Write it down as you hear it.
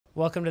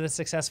Welcome to the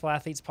Successful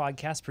Athletes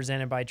Podcast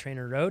presented by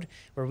TrainerRoad,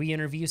 where we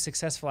interview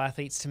successful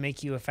athletes to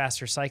make you a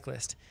faster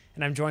cyclist.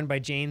 And I'm joined by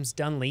James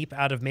Dunleap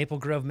out of Maple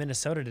Grove,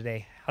 Minnesota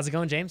today. How's it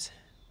going, James?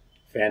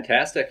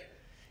 Fantastic.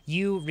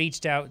 You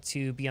reached out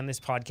to be on this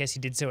podcast.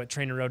 You did so at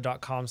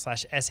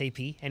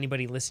trainerroad.com/SAP.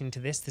 Anybody listening to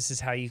this is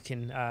how you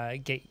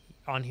can get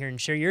on here and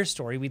share your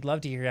story. We'd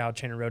love to hear how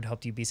TrainerRoad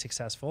helped you be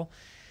successful.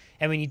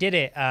 And when you did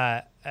it,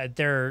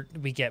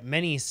 we get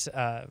many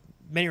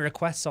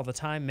requests all the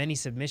time, many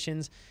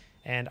submissions.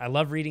 And I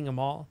love reading them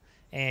all.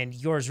 And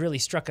yours really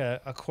struck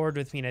a chord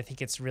with me. And I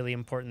think it's really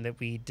important that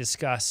we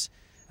discuss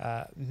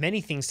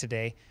many things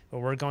today. But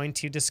we're going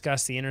to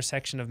discuss the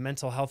intersection of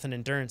mental health and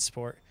endurance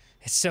sport.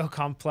 It's so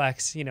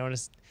complex, in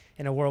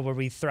a world where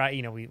we thrive,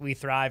 we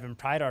thrive and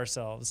pride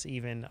ourselves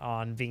even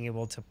on being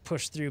able to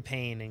push through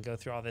pain and go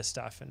through all this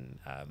stuff. And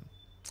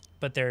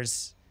but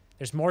there's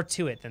more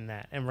to it than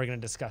that. And we're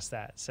going to discuss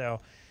that.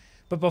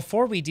 But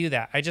before we do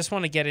that, I just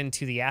want to get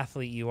into the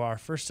athlete you are,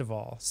 first of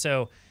all.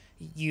 So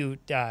you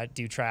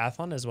do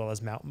triathlon as well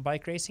as mountain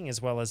bike racing, as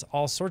well as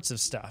all sorts of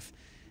stuff.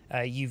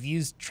 You've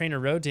used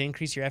TrainerRoad to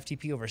increase your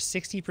FTP over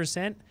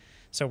 60%.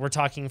 So we're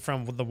talking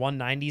from the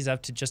 190s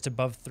up to just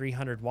above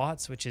 300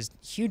 watts, which is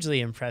hugely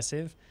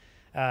impressive.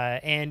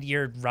 And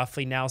you're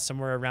roughly now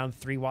somewhere around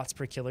 3 watts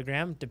per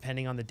kilogram,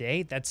 depending on the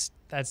day. That's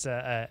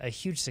a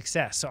huge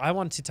success. So I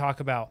want to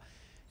talk about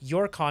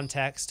your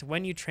context,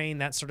 when you train,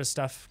 that sort of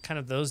stuff, kind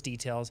of those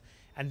details.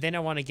 And then I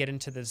want to get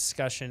into the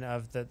discussion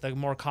of the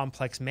more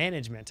complex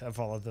management of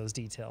all of those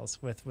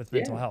details with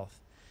mental health.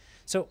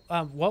 So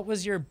what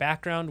was your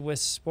background with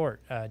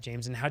sport,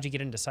 James, and how'd you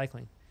get into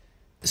cycling?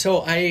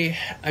 So I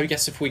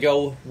guess if we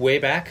go way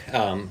back,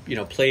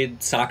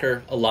 played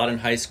soccer a lot in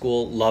high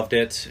school, loved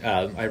it.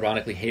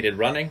 Ironically hated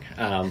running.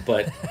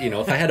 But,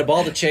 if I had a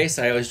ball to chase,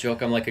 I always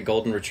joke I'm like a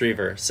golden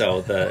retriever. So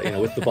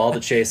with the ball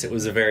to chase, it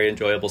was a very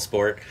enjoyable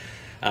sport.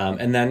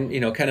 And then,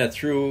 kind of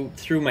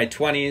through my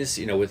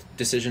 20s, with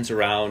decisions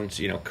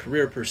around,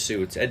 career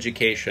pursuits,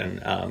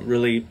 education,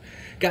 really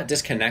got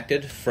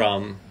disconnected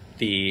from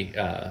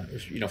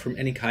from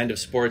any kind of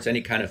sports,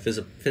 any kind of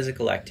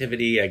physical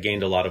activity. I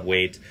gained a lot of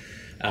weight.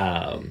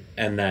 And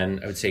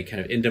then I would say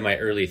kind of into my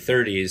early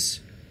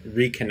 30s,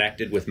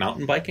 reconnected with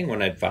mountain biking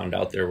when I found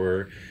out there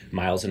were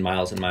miles and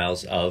miles and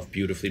miles of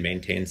beautifully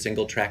maintained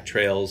single track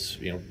trails,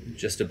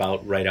 just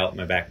about right out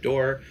my back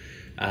door.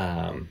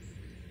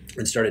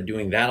 And started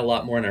doing that a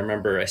lot more. And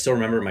I still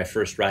remember my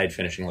first ride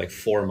finishing like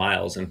 4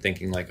 miles and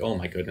thinking like, oh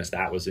my goodness,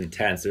 that was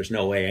intense. There's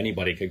no way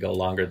anybody could go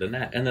longer than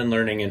that. And then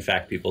learning, in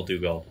fact, people do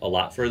go a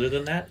lot further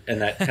than that.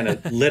 And that kind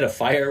of lit a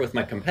fire with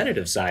my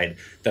competitive side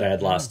that I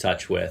had lost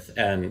touch with.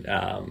 And,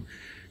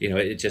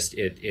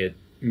 it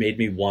made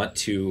me want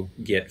to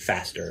get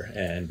faster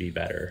and be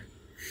better.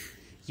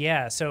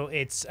 Yeah. So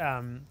it's,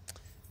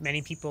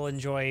 many people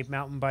enjoy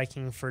mountain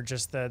biking for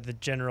just the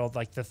general,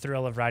 like the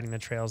thrill of riding the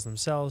trails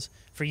themselves.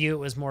 For you, it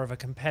was more of a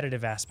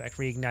competitive aspect,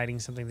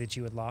 reigniting something that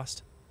you had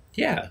lost.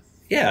 Yeah.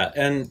 Yeah.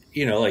 And,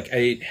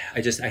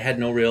 I had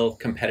no real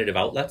competitive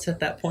outlets at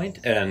that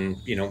point. And,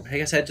 I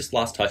guess I just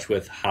lost touch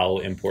with how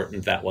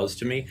important that was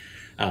to me.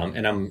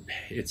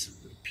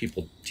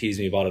 People tease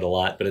me about it a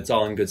lot, but it's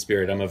all in good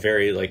spirit. I'm a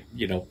very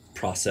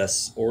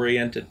process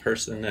oriented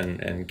person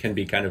and can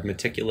be kind of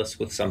meticulous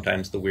with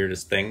sometimes the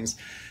weirdest things.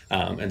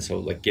 And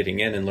so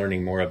getting in and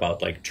learning more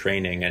about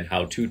training and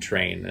how to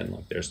train,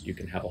 and you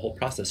can have a whole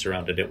process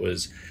around it. It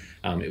was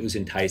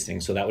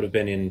enticing. So that would have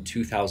been in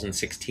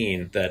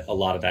 2016 that a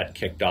lot of that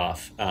kicked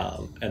off.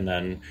 And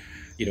then,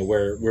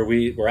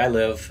 where I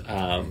live,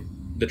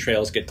 the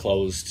trails get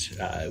closed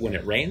when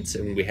it rains,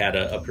 and we had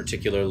a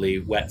particularly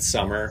wet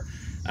summer,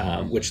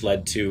 which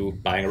led to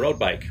buying a road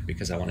bike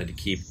because I wanted to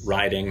keep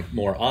riding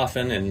more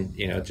often. And,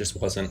 I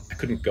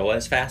couldn't go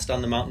as fast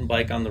on the mountain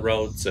bike on the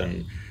roads,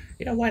 and,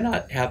 why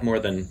not have more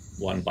than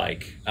one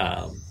bike?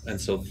 And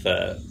so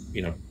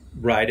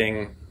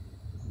riding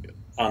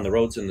on the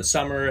roads in the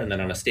summer and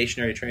then on a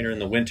stationary trainer in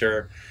the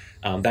winter.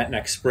 That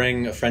next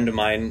spring, a friend of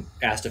mine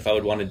asked if I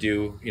would want to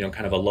do,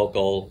 kind of a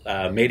local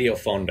medio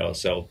fondo,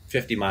 so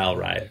 50-mile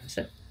ride. I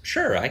said,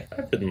 sure, I've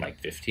ridden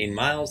 15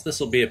 miles. This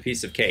will be a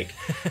piece of cake.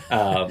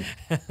 And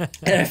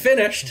I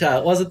finished.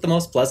 It wasn't the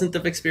most pleasant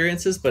of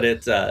experiences, but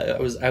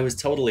I was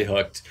totally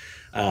hooked.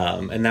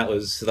 And that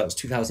was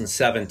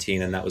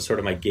 2017, and that was sort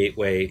of my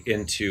gateway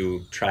into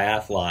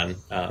triathlon,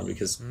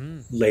 because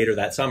later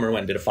that summer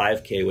went and did a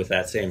 5K with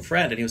that same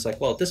friend, and he was like,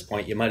 well, at this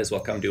point, you might as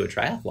well come do a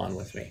triathlon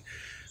with me.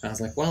 And I was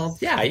like, well,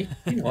 yeah,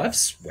 I've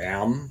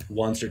swam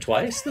once or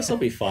twice. This will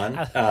be fun.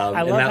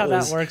 I love how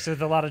that works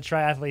with a lot of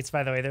triathletes,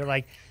 by the way. They're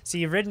like, so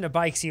you've ridden a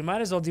bike, so you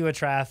might as well do a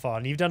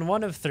triathlon. You've done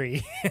one of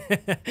 3.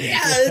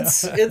 Yeah,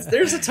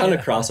 there's a ton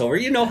of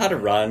crossover. You know how to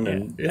run,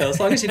 and as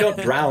long as you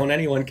don't drown,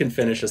 anyone can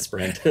finish a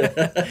sprint.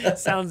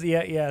 Sounds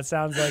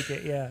like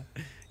it. Yeah.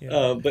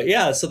 But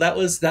yeah, so that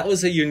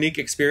was a unique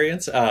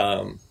experience.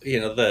 The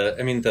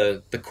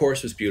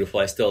course was beautiful.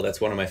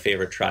 That's one of my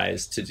favorite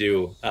tries to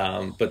do.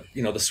 But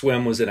the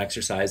swim was an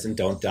exercise and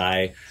don't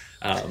die.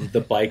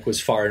 The bike was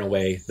far and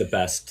away the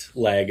best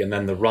leg. And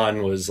then the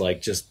run was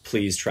like, just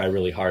please try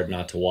really hard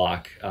not to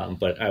walk.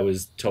 But I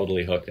was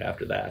totally hooked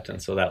after that.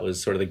 And so that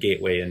was sort of the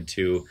gateway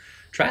into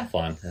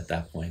triathlon at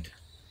that point.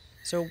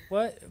 So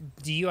what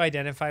do you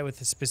identify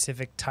with a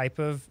specific type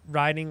of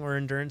riding or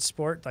endurance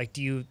sport? Like,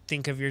 do you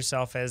think of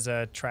yourself as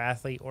a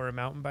triathlete or a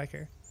mountain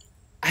biker?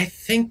 I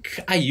think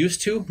I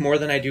used to more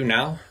than I do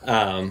now.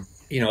 I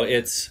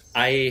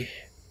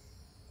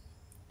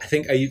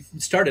think I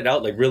started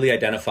out like really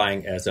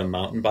identifying as a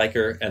mountain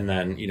biker, and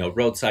then,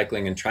 road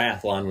cycling and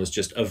triathlon was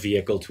just a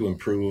vehicle to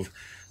improve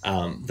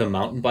the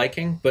mountain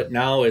biking. But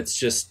now it's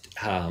just,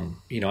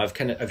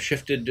 I've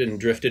shifted and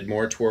drifted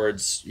more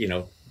towards,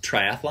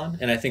 triathlon.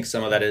 And I think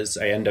some of that is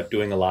I end up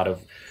doing a lot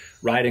of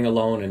riding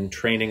alone and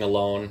training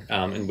alone.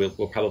 And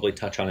we'll probably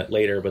touch on it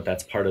later, but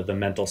that's part of the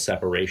mental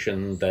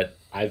separation that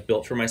I've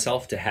built for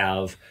myself to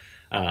have,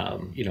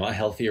 a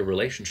healthier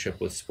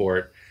relationship with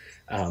sport.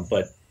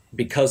 But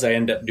because I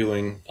end up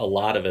doing a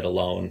lot of it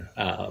alone,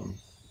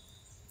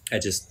 I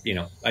just,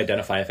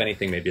 identify, if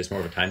anything, maybe as more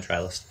of a time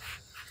trialist.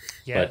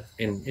 Yeah. But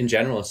in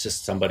general, it's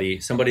just somebody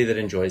that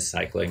enjoys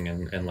cycling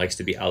and likes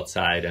to be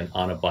outside and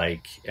on a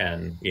bike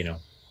and,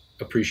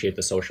 appreciate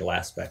the social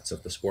aspects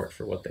of the sport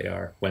for what they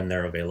are when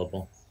they're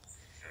available.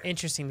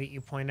 Interesting that you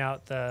point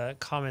out the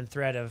common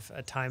thread of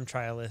a time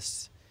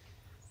trialist.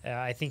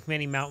 I think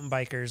many mountain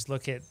bikers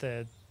look at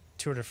the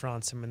Tour de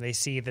France and when they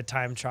see the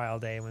time trial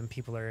day, when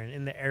people are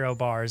in the aero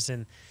bars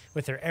and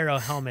with their aero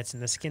helmets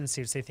and the skin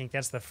suits, they think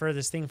that's the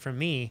furthest thing from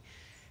me.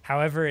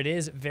 However, it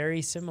is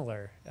very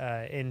similar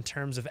in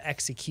terms of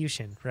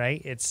execution, right?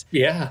 It's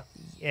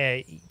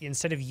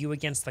instead of you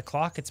against the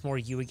clock, it's more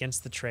you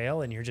against the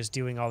trail, and you're just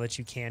doing all that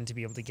you can to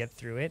be able to get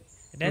through it.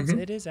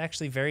 It is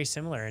actually very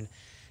similar,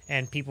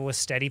 and people with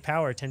steady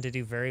power tend to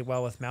do very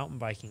well with mountain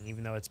biking,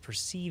 even though it's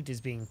perceived as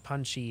being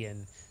punchy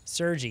and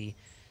surgy.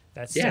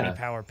 That steady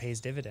power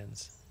pays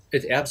dividends.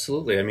 It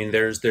absolutely. I mean,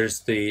 there's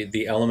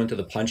the element of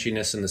the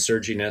punchiness and the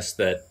surginess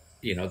that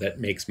that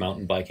makes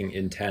mountain biking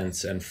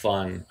intense and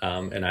fun.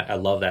 And I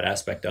love that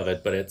aspect of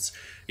it, but it's,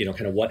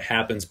 kind of what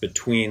happens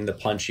between the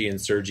punchy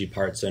and surgy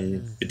parts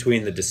and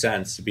between the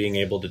descents, being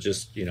able to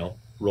just,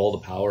 roll the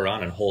power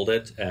on and hold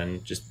it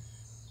and just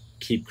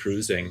keep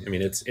cruising. I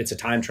mean, it's a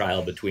time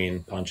trial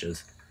between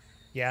punches.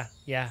 Yeah,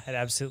 it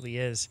absolutely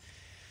is.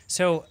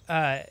 So,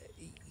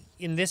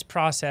 in this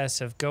process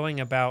of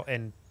going about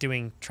and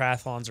doing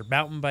triathlons or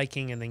mountain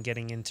biking and then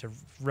getting into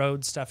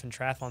road stuff and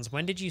triathlons,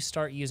 when did you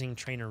start using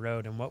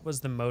TrainerRoad, and what was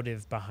the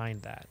motive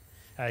behind that?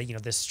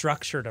 This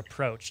structured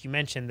approach. You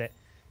mentioned that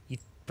you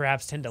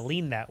perhaps tend to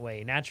lean that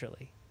way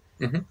naturally.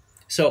 Mm-hmm.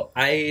 So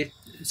I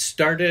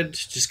started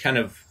just kind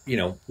of,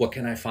 what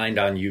can I find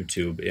on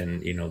YouTube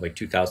in, like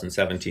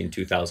 2017,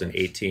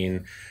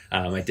 2018.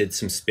 I did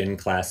some spin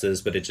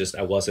classes, but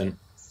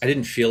I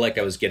didn't feel like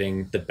I was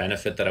getting the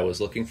benefit that I was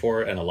looking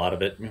for. And a lot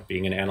of it,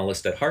 being an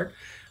analyst at heart,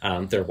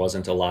 there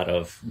wasn't a lot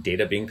of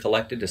data being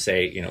collected to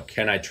say,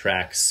 can I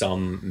track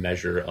some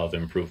measure of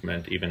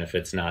improvement, even if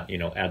it's not,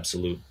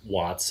 absolute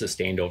watts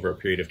sustained over a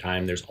period of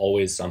time. There's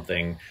always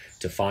something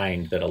to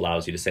find that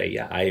allows you to say,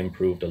 yeah, I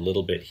improved a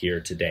little bit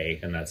here today,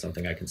 and that's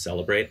something I can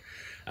celebrate.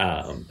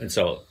 And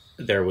so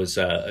there was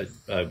a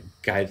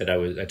guy that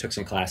I took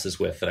some classes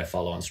with that I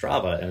follow on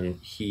Strava,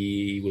 and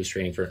he was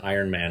training for an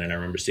Ironman. And I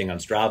remember seeing on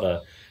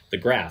Strava the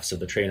graphs of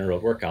the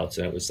TrainerRoad workouts,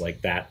 and it was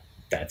like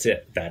that's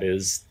it. That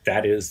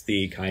is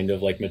the kind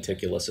of like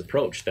meticulous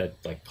approach that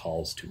like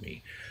calls to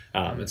me.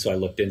 And so I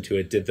looked into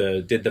it, did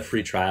the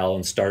free trial,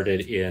 and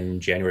started in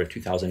January of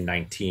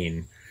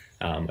 2019.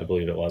 I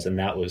believe it was, and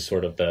that was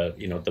sort of the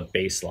the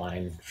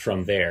baseline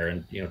from there.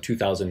 And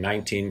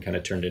 2019 kind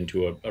of turned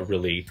into a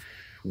really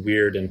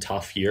weird and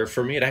tough year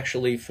for me. It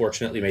actually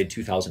fortunately made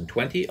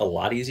 2020 a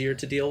lot easier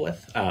to deal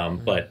with.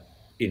 But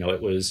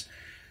it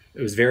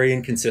was very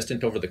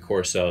inconsistent over the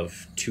course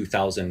of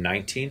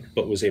 2019,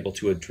 but was able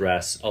to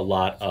address a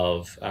lot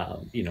of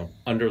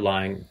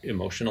underlying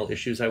emotional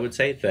issues, I would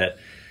say, that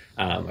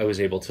I was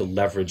able to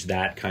leverage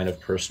that kind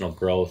of personal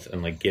growth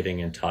and like getting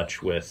in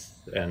touch with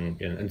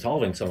and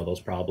solving some of those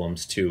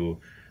problems to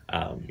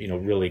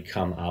really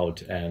come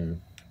out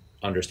and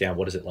understand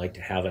what is it like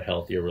to have a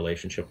healthier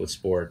relationship with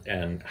sport,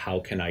 and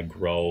how can I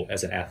grow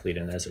as an athlete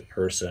and as a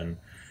person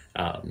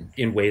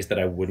in ways that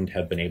I wouldn't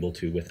have been able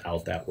to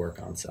without that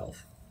work on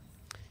self.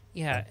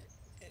 Yeah,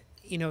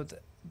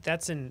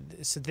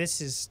 so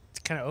this is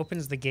kind of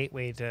opens the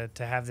gateway to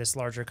have this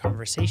larger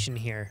conversation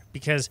here,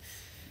 because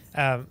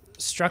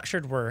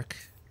structured work,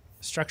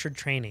 structured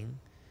training,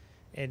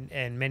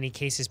 in many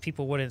cases,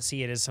 people wouldn't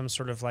see it as some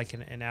sort of like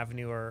an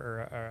avenue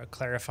or a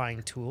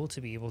clarifying tool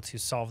to be able to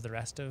solve the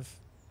rest of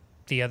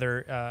the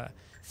other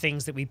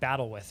things that we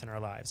battle with in our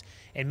lives.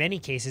 In many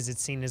cases,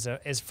 it's seen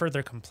as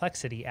further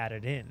complexity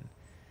added in.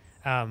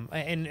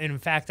 And in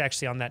fact,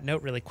 actually, on that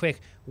note, really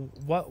quick,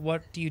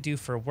 what do you do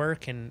for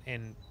work? And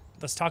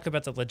let's talk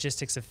about the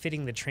logistics of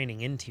fitting the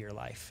training into your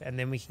life, and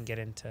then we can get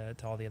into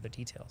all the other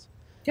details.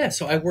 Yeah,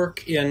 so I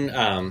work in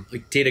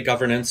like data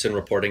governance and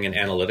reporting and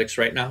analytics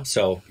right now.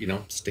 So,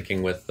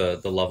 sticking with the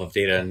love of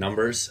data and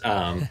numbers,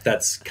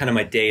 that's kind of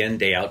my day in,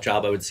 day out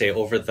job. I would say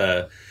over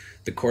the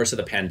course of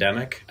the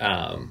pandemic,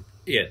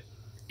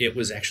 it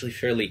was actually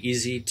fairly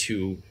easy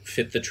to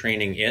fit the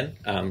training in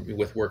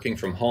with working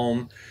from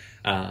home.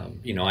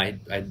 I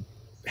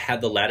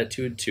had the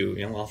latitude to,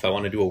 well, if I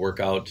want to do a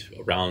workout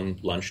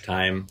around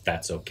lunchtime,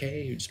 that's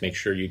okay. You just make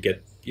sure you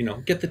get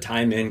the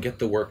time in, get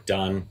the work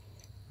done.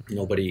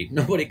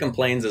 Nobody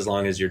complains as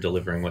long as you're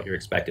delivering what you're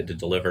expected to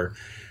deliver,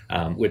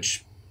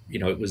 which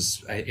it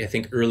was I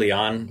think early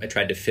on I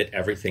tried to fit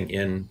everything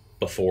in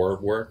before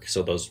work,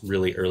 so those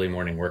really early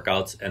morning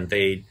workouts, and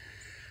they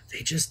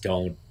just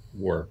don't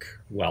work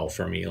well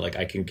for me. Like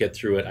I can get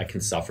through it, I can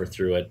suffer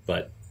through it,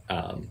 but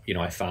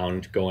I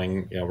found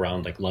going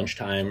around like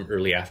lunchtime,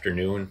 early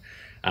afternoon,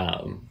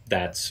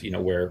 that's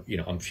where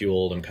I'm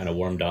fueled, I'm kind of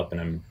warmed up, and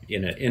I'm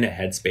in a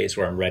headspace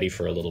where I'm ready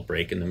for a little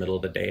break in the middle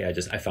of the day.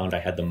 I found I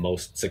had the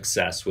most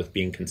success with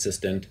being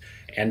consistent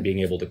and being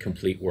able to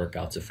complete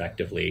workouts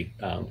effectively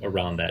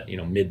around that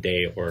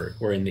midday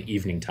or in the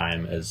evening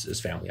time as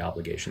family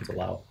obligations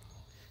allow.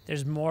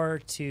 There's more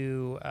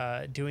to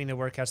doing the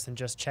workouts than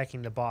just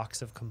checking the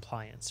box of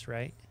compliance,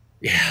 right?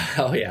 Yeah.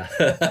 Oh yeah.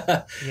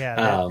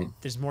 Yeah.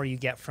 There's more you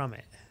get from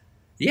it.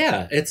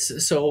 Yeah.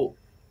 It's so,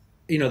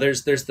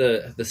 there's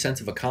the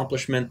sense of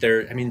accomplishment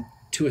there. I mean,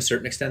 to a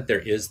certain extent, there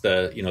is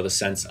the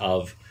sense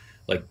of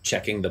like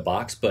checking the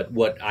box. But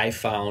what I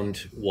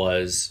found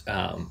was,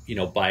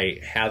 by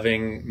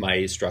having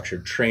my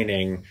structured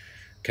training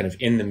kind of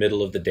in the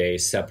middle of the day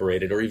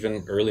separated, or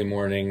even early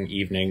morning,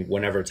 evening,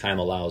 whenever time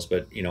allows,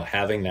 but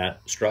having that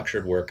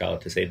structured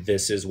workout to say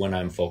this is when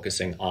I'm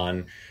focusing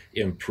on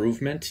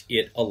improvement,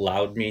 it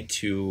allowed me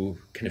to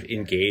kind of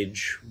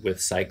engage with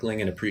cycling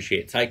and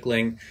appreciate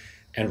cycling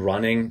and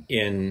running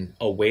in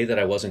a way that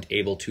I wasn't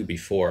able to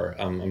before.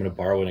 I'm going to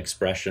borrow an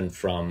expression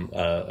from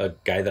a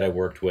guy that I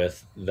worked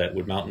with that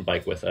would mountain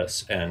bike with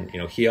us, and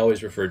he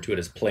always referred to it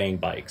as playing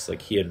bikes.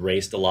 Like he had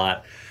raced a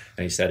lot,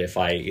 and he said, if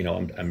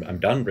I'm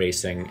done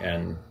racing,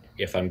 and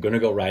if I'm going to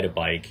go ride a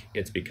bike,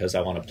 it's because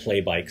I want to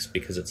play bikes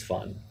because it's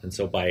fun. And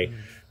so by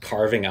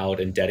carving out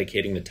and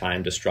dedicating the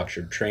time to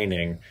structured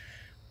training,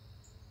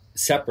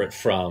 separate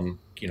from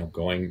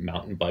going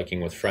mountain biking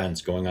with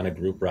friends, going on a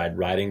group ride,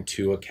 riding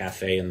to a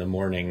cafe in the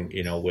morning,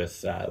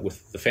 with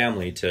the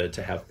family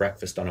to have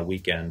breakfast on a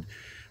weekend,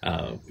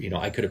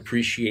 I could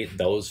appreciate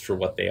those for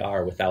what they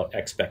are without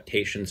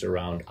expectations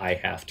around I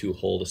have to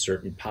hold a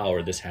certain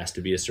power, this has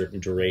to be a certain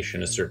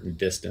duration, a certain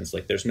distance.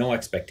 Like there's no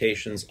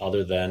expectations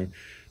other than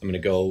I'm going to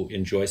go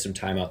enjoy some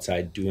time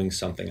outside doing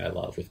something I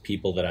love with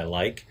people that I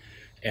like,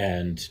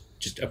 and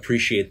just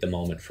appreciate the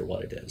moment for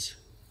what it is.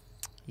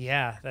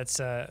 Yeah, that's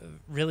a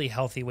really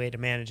healthy way to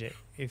manage it.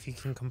 If you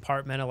can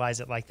compartmentalize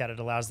it like that, it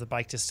allows the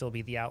bike to still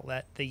be the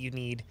outlet that you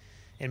need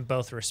in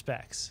both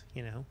respects,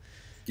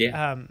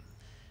 Yeah.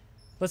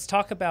 Let's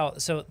talk about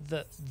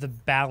the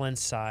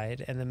balance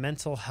side and the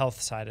mental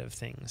health side of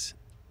things.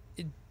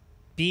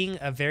 Being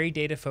a very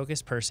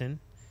data-focused person,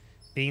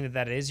 being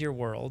that is your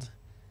world,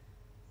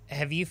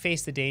 have you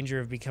faced the danger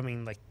of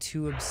becoming like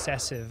too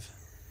obsessive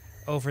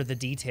over the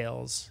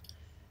details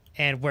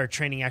and where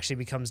training actually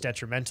becomes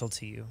detrimental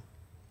to you?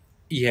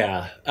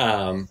 Yeah.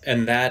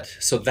 And that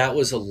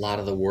was a lot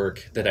of the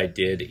work that I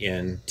did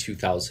in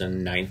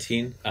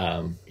 2019,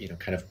 kind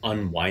of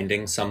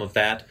unwinding some of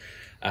that.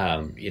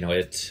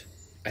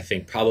 I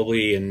think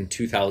probably in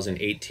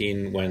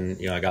 2018 when,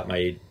 I got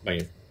my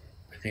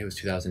I think it was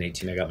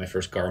 2018, I got my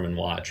first Garmin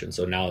watch. And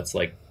so now it's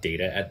like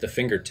data at the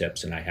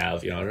fingertips, and I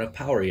have, I don't have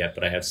power yet,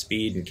 but I have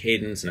speed and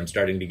cadence, and I'm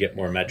starting to get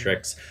more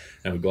metrics.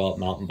 And I would go out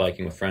mountain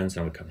biking with friends,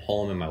 and I would come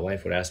home and my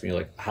wife would ask me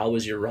like, how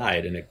was your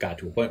ride? And it got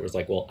to a point where it's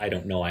like, well, I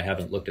don't know. I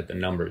haven't looked at the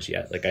numbers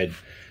yet. Like I'd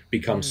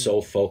become so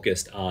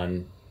focused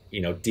on,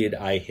 did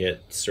I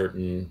hit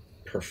certain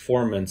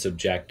performance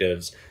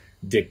objectives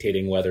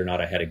dictating whether or not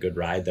I had a good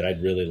ride, that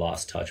I'd really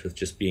lost touch with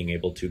just being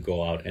able to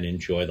go out and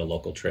enjoy the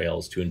local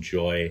trails, to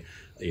enjoy,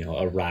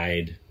 a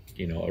ride,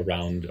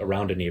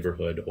 around a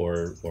neighborhood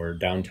or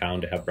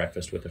downtown to have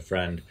breakfast with a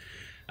friend.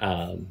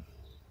 And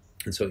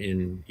so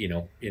in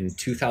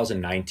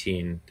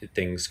 2019,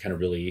 things kind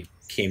of really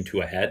came to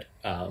a head.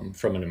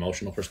 From an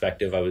emotional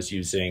perspective, I was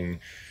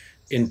using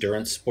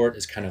endurance sport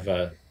as kind of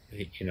a,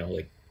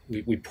 like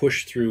we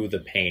push through the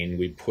pain,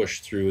 we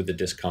push through the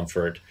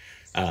discomfort,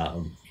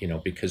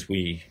 because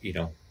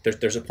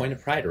there's a point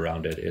of pride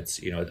around it. It's,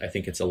 I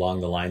think it's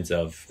along the lines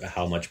of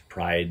how much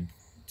pride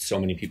so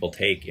many people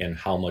take in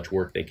how much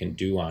work they can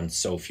do on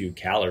so few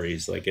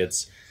calories. Like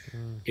it's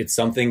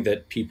something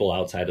that people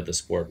outside of the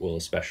sport will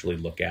especially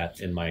look at,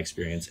 in my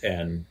experience,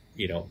 and,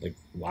 like,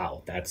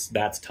 wow, that's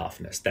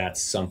toughness. That's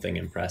something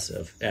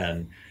impressive.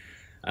 And,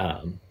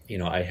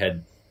 I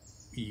had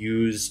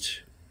used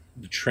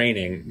the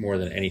training more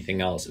than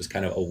anything else as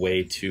kind of a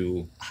way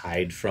to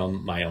hide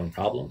from my own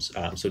problems.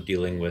 So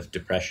dealing with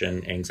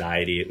depression,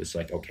 anxiety, it was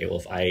like, okay, well,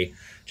 if I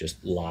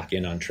just lock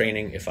in on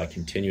training, if I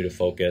continue to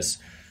focus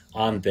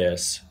on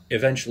this,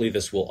 eventually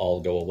this will all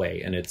go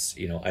away. And it's,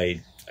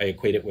 I I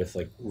equate it with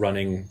like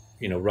running,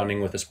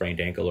 running with a sprained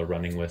ankle or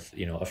running with,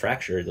 a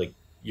fracture. Like,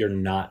 you're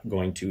not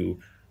going to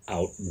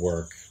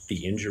outwork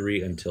the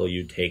injury until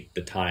you take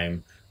the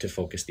time to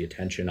focus the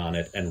attention on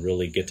it and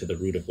really get to the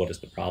root of what is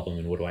the problem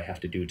and what do I have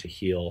to do to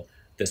heal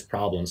this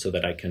problem so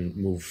that I can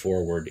move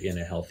forward in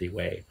a healthy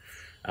way.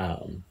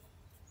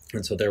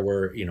 And so there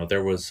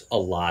was a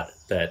lot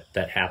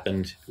that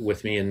happened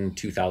with me in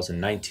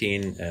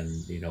 2019,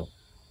 and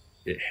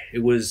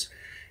it was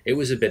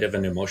a bit of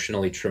an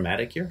emotionally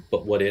traumatic year.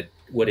 But what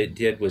it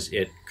did was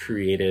it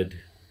created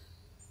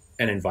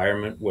an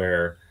environment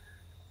where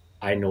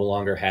I no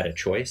longer had a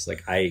choice.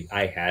 Like,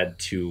 I had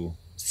to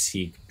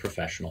seek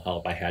professional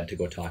help. I had to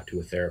go talk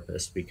to a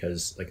therapist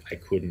because like I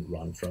couldn't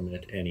run from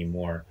it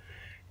anymore.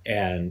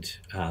 And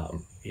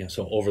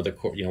so over the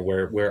course,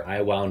 where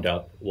I wound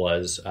up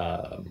was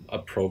a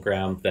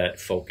program that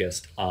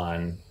focused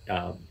on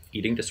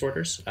eating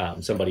disorders.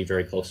 Somebody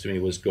very close to me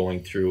was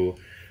going through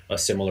a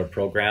similar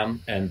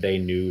program, and they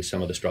knew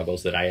some of the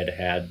struggles that I had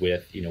had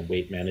with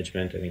weight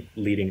management. I think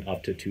leading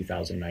up to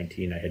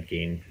 2019, I had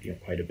gained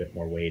quite a bit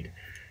more weight,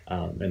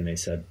 and they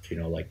said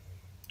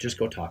just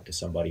go talk to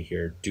somebody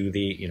here. Do the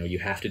you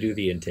have to do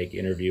the intake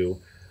interview.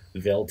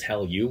 They'll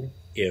tell you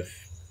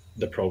if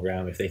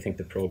they think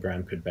the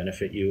program could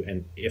benefit you,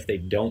 and if they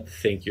don't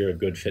think you're a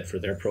good fit for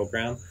their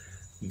program,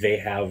 they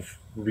have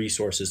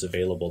resources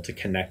available to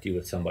connect you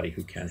with somebody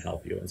who can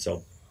help you. And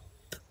so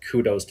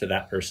kudos to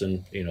that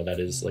person. That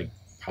is like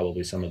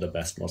probably some of the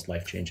best, most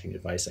life-changing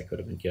advice I could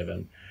have been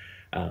given.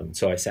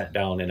 So I sat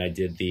down and I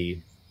did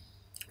the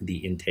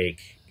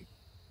intake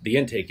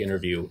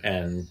interview,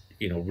 and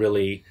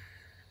really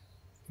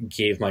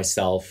gave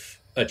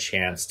myself a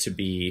chance to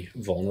be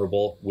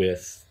vulnerable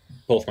with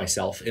both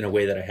myself in a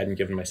way that I hadn't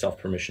given myself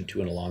permission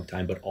to in a long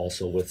time, but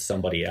also with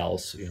somebody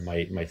else.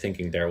 My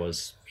thinking there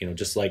was,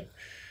 just like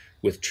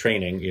with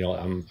training,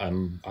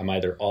 I'm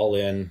either all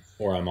in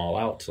or I'm all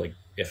out. Like,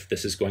 if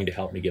this is going to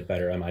help me get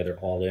better, I'm either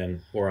all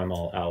in or I'm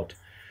all out.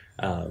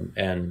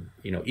 And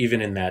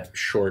even in that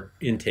short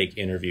intake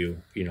interview,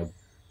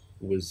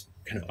 was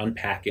kind of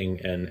unpacking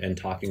and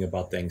talking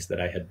about things that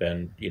I had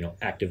been,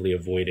 actively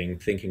avoiding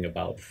thinking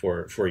about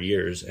for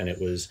years. And it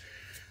was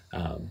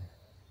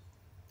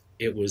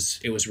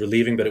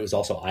relieving, but it was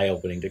also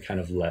eye-opening to kind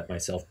of let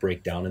myself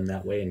break down in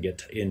that way and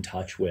get in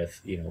touch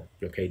with,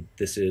 okay,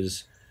 this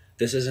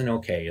isn't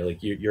okay. Like,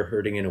 you're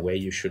hurting in a way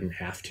you shouldn't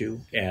have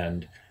to.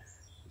 And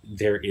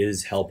there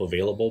is help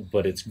available,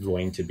 but it's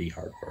going to be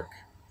hard work.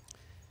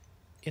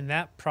 In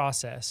that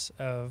process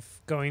of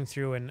going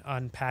through and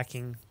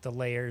unpacking the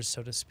layers,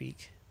 so to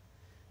speak,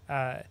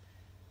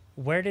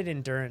 where did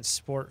endurance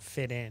sport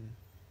fit in?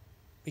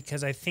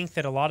 Because I think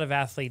that a lot of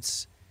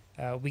athletes,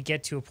 we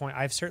get to a point,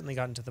 I've certainly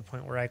gotten to the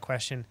point where I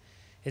question,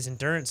 is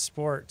endurance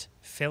sport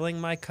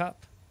filling my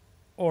cup,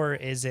 or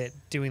is it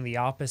doing the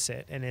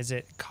opposite? And is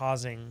it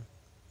causing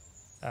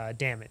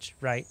damage,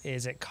 right?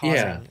 Is it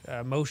causing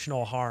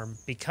emotional harm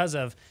because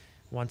of,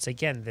 once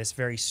again, this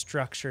very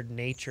structured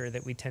nature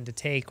that we tend to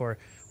take, or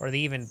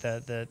even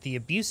the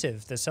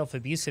abusive, the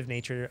self-abusive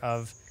nature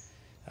of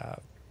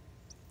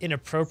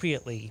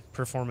inappropriately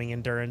performing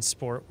endurance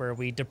sport, where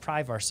we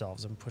deprive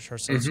ourselves and push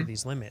ourselves to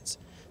these limits.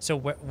 So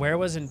where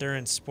was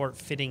endurance sport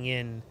fitting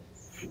in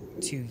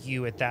to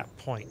you at that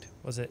point?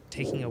 Was it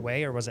taking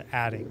away or was it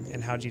adding?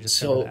 And how did you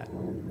discover that?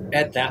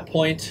 At that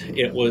point,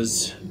 it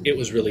was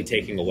really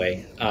taking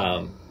away.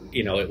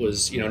 It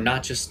was,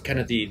 not just kind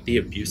of the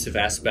abusive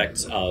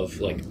aspects of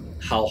like,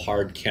 how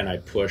hard can I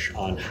push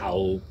on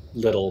how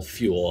little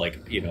fuel, like,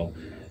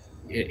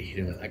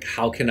 like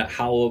how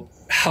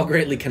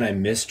greatly can I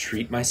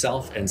mistreat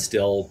myself and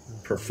still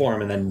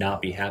perform and then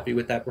not be happy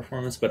with that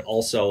performance. But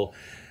also,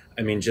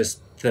 I mean,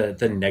 just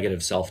the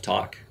negative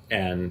self-talk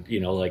and,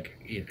 like,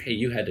 hey,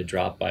 you had to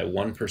drop by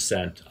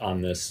 1%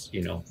 on this,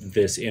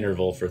 this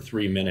interval for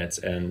 3 minutes.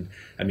 And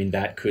I mean,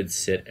 that could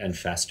sit and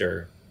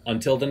fester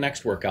until the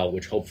next workout,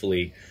 which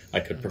hopefully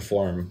I could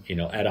perform,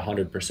 at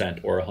 100%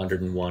 or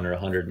 101 or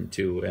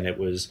 102. And it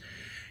was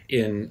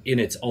in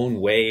its own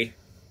way,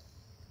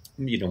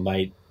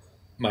 my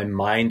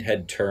mind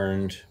had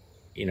turned,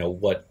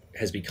 what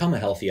has become a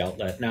healthy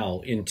outlet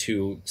now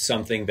into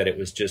something that it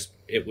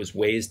was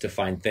ways to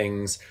find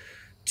things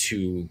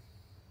to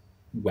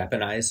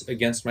weaponize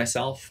against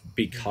myself,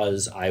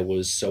 because I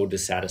was so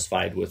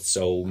dissatisfied with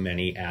so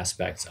many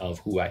aspects of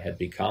who I had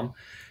become,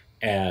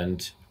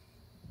 and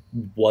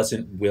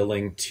wasn't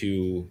willing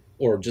to,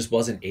 or just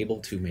wasn't able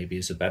to, maybe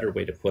is a better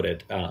way to put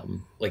it,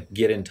 like,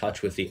 get in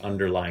touch with the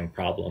underlying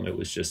problem. It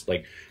was just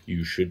like,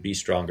 you should be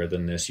stronger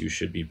than this, you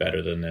should be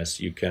better than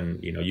this, you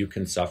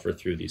can suffer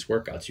through these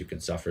workouts, you can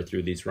suffer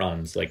through these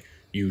runs, like,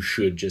 you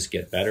should just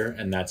get better.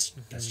 And that's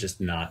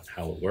just not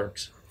how it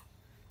works.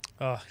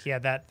 Oh yeah,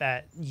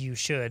 that you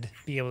should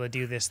be able to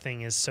do this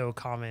thing is so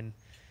common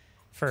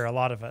for a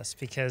lot of us,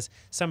 because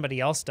somebody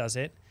else does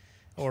it,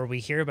 or we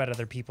hear about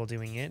other people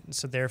doing it,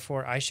 so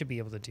therefore I should be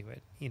able to do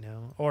it,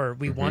 or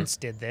we once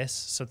did this,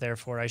 so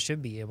therefore I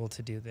should be able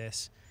to do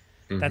this.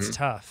 That's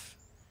tough.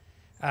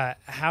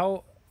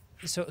 How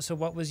So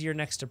what was your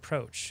next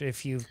approach?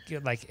 If you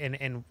like,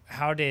 and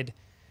how did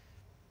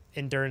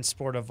endurance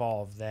sport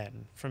evolve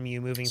then from you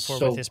moving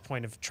forward with this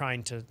point of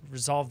trying to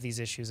resolve these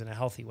issues in a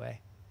healthy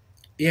way?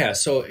 Yeah,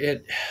 so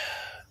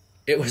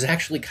it was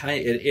actually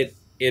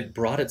it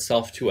brought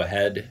itself to a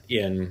head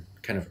in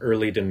kind of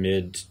early to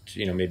mid,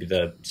 maybe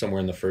somewhere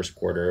in the first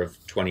quarter of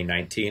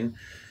 2019,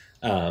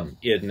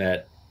 in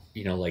that,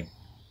 like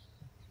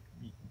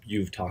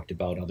you've talked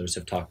about, others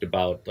have talked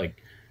about,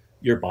 like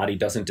your body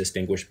doesn't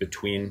distinguish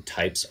between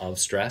types of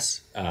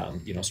stress.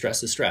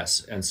 Stress is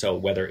stress. And so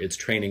whether it's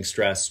training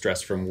stress,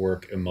 stress from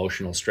work,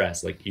 emotional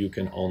stress, like you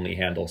can only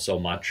handle so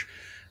much.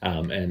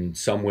 And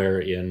somewhere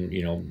in,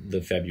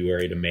 the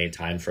February to May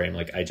timeframe,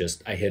 like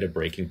I hit a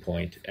breaking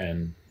point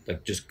and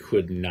like just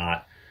could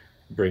not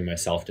bring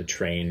myself to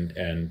train,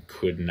 and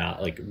could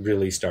not, like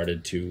really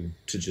started to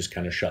just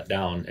kind of shut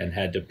down, and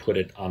had to put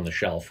it on the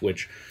shelf,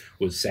 which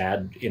was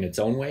sad in its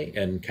own way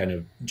and kind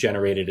of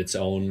generated its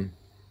own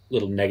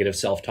little negative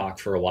self-talk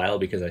for a while,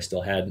 because I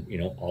still had,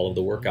 all of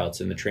the workouts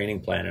in the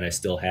training plan, and I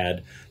still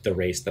had the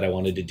race that I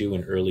wanted to do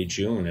in early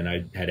June, and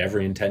I had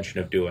every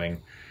intention of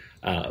doing.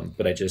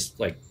 But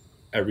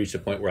I reached a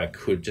point where I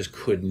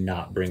could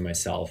not bring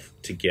myself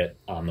to get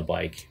on the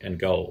bike and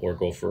go, or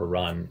go for a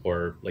run,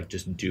 or like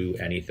just do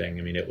anything.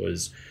 I mean, it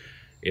was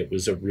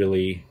a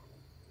really,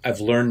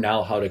 I've learned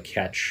now how to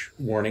catch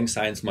warning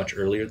signs much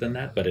earlier than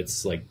that, but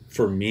it's like,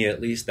 for me at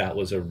least, that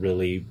was a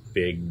really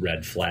big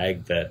red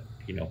flag that,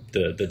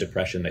 the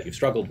depression that you've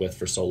struggled with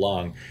for so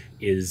long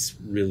is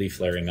really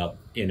flaring up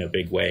in a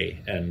big way.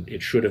 And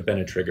it should have been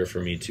a trigger for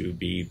me to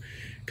be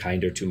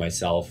kinder to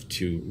myself,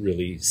 to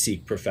really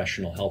seek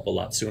professional help a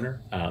lot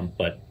sooner.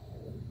 But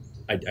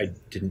I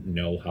didn't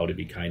know how to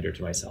be kinder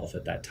to myself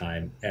at that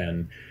time.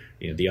 And,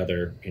 the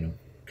other,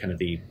 kind of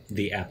the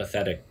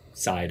apathetic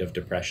side of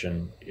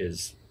depression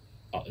is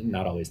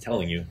not always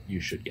telling you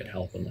should get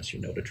help unless you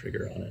know to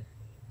trigger on it.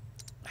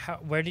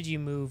 Where did you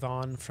move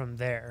on from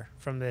there,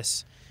 from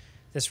this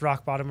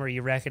rock bottom where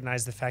you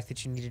recognized the fact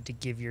that you needed to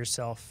give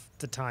yourself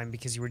the time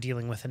because you were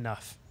dealing with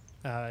enough?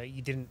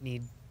 You didn't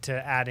need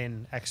to add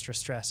in extra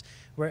stress.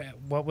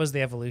 What was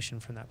the evolution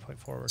from that point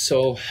forward?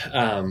 So,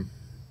 I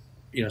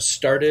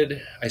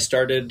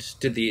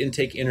did the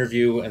intake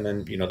interview, and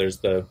then, there's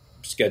the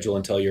schedule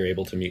until you're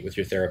able to meet with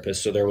your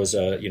therapist. So there was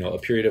a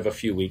period of a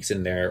few weeks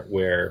in there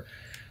where,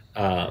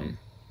 I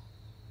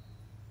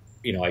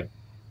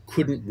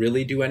couldn't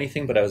really do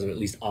anything, but I was at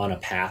least on a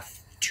path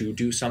to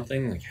do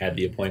something. Like, had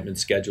the appointment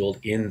scheduled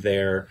in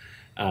there.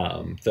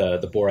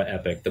 The Bora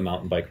Epic, the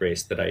mountain bike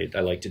race that I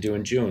like to do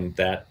in June,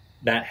 that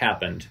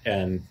happened.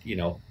 And,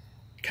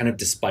 kind of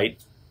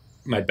despite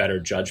my better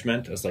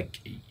judgment, I was like,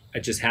 I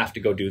just have to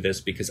go do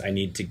this because I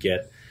need to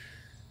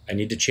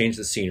change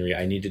the scenery.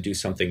 I need to do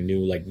something new.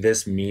 Like,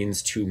 this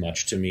means too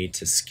much to me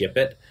to skip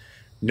it,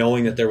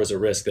 knowing that there was a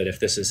risk that if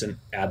this is an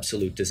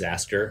absolute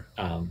disaster,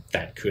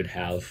 that could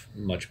have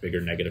much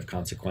bigger negative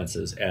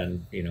consequences.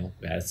 And,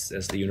 as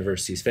the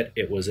universe sees fit,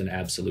 it was an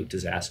absolute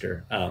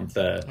disaster.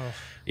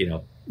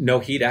 No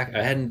heat,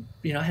 I hadn't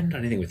done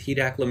anything with heat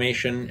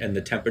acclimation, and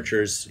the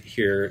temperatures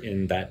here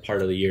in that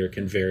part of the year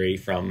can vary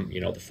from, the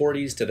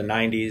 40s to the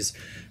 90s,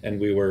 and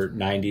we were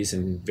 90s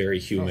and very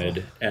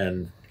humid.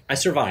 And I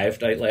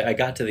survived. I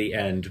got to the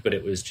end, but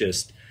it was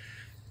just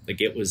like,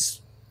 it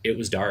was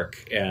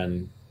dark,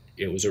 and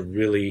it was a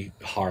really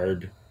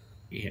hard,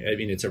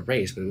 it's a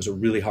race, but it was a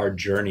really hard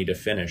journey to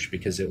finish,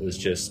 because it was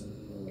just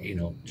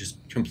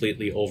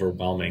completely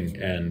overwhelming.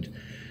 And,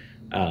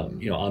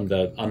 on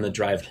the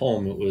drive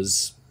home, it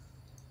was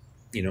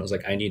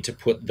like, I need to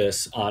put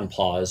this on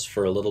pause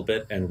for a little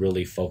bit and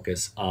really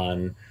focus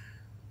on,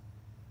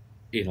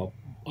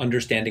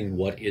 understanding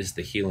what is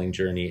the healing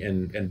journey,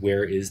 and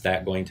where is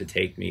that going to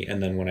take me.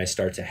 And then when I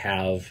start to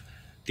have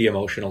the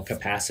emotional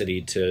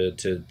capacity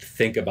to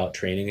think about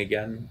training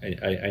again,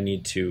 I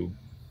need to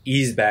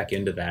ease back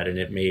into that. And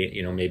it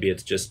may, maybe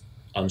it's just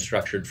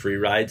unstructured free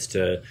rides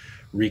to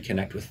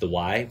reconnect with the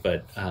why,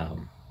 but that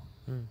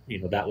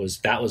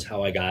was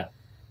how I got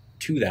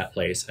to that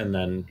place. And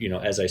then,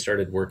 as I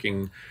started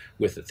working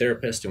with the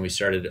therapist, and we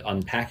started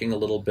unpacking a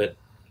lot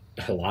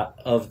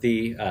of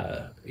the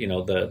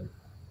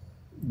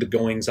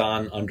goings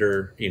on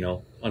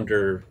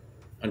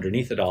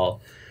underneath it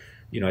all,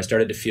 I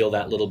started to feel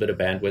that little bit of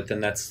bandwidth.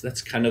 And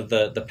that's kind of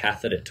the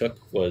path that it took,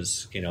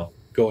 was,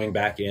 going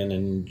back in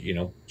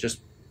and, just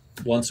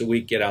once a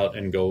week, get out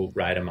and go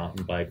ride a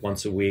mountain bike.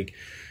 Once a week,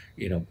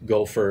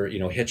 go for,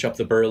 hitch up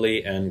the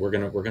Burley, and we're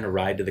gonna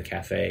ride to the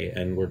cafe,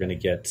 and we're gonna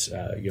get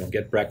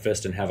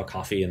breakfast and have a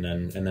coffee, and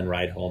then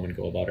ride home and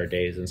go about our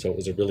days. And so it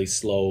was a really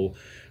slow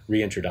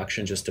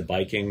reintroduction just to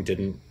biking.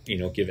 Didn't,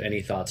 give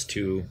any thoughts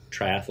to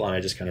triathlon. I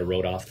just kind of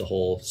wrote off the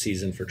whole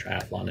season for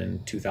triathlon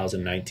in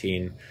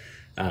 2019,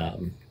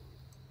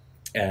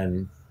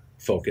 and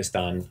focused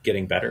on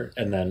getting better.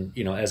 And then,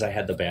 as I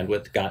had the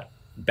bandwidth, got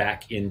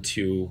back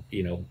into,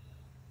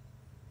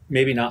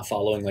 maybe not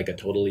following like a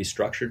totally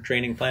structured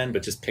training plan,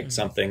 but just picked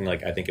something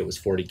like, I think it was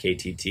 40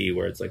 KTT,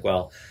 where it's like,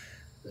 well,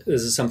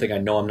 this is something I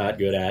know I'm not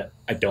good at.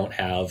 I don't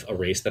have a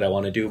race that I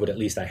want to do, but at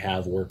least I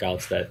have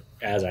workouts that,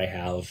 as I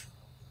have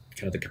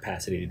kind of the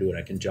capacity to do it,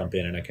 I can jump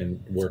in and I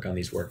can work on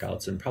these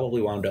workouts, and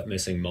probably wound up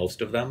missing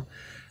most of them.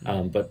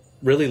 But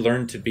really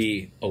learned to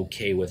be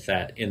okay with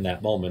that in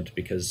that moment,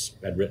 because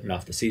I'd written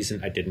off the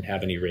season. I didn't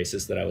have any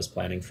races that I was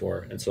planning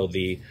for. And so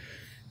the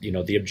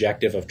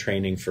objective of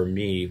training for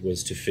me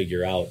was to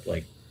figure out,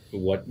 like,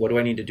 what do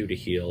I need to do to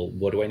heal?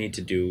 What do I need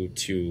to do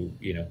to,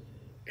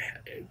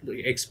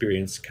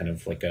 experience kind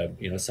of like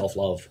a,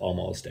 self-love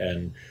almost.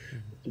 And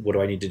what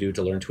do I need to do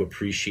to learn to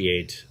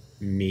appreciate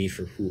me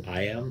for who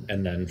I am?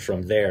 And then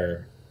from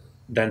there,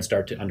 then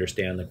start to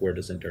understand, like, where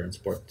does endurance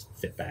sport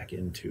fit back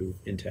into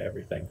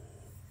everything.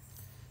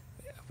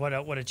 What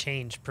a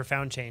change,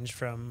 profound change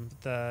from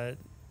the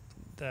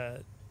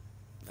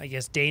I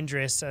guess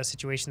dangerous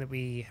situation that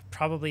we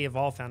probably have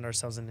all found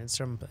ourselves in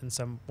some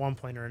one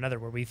point or another,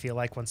 where we feel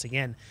like, once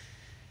again,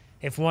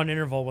 if one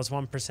interval was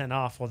 1%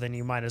 off, well, then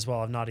you might as well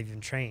have not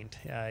even trained.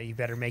 You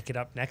better make it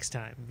up next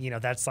time.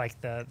 That's like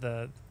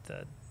the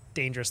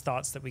dangerous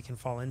thoughts that we can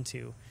fall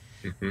into.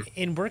 Mm-hmm.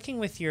 In working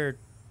with your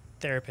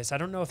therapist, I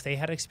don't know if they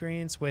had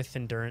experience with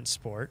endurance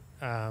sport,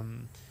 or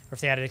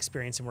if they had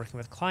experience in working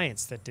with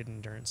clients that did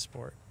endurance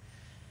sport.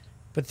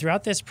 But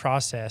throughout this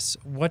process,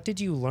 what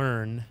did you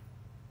learn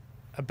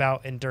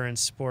about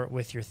endurance sport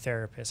with your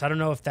therapist? I don't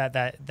know if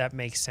that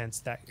makes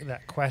sense,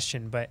 that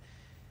question, but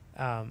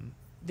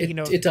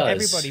it does.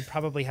 Everybody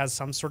probably has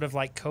some sort of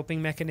like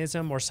coping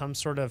mechanism or some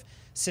sort of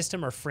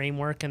system or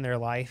framework in their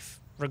life,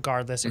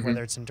 regardless of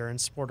whether it's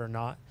endurance sport or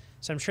not.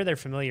 So I'm sure they're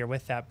familiar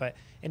with that, but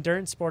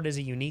endurance sport is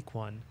a unique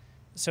one.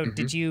 So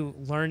did you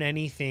learn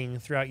anything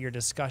throughout your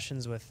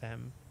discussions with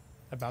them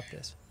about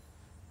this?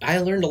 I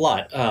learned a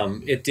lot.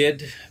 It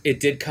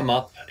did come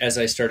up as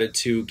I started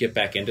to get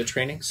back into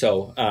training.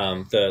 So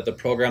the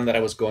program that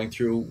I was going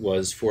through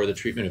was for the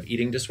treatment of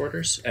eating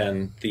disorders,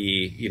 and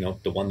the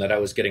one that I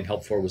was getting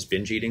help for was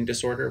binge eating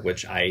disorder,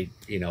 which I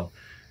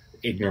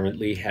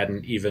ignorantly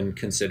hadn't even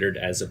considered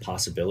as a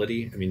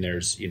possibility. I mean,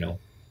 there's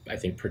I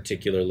think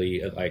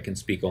particularly, I can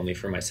speak only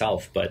for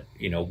myself, but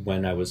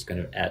when I was kind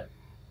of at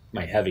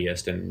my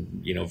heaviest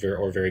and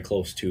very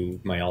close to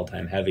my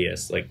all-time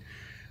heaviest, like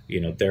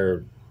I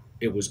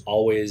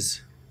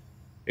always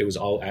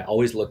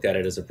looked at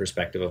it as a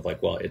perspective of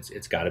like, well,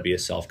 it's got to be a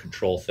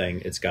self-control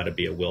thing. It's got to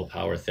be a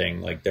willpower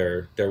thing. Like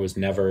there was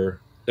never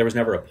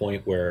a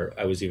point where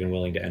I was even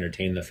willing to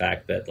entertain the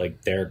fact that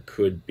like there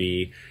could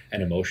be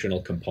an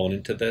emotional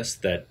component to this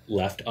that,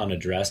 left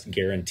unaddressed,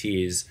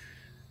 guarantees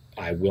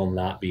I will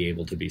not be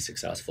able to be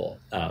successful.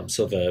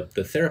 So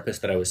the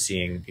therapist that I was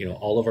seeing,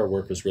 all of our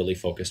work was really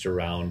focused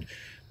around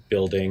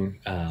building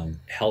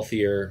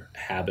healthier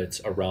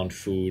habits around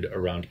food,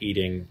 around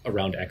eating,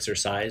 around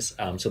exercise.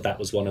 So that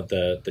was one of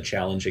the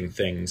challenging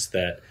things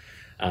that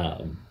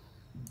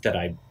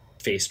I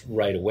faced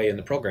right away in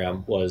the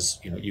program was,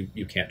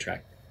 you can't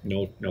track,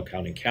 no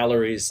counting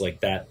calories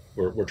like that.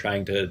 We're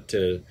trying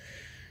to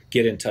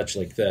get in touch.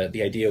 Like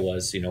the idea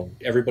was,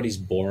 everybody's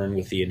born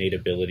with the innate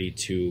ability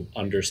to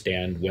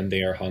understand when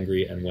they are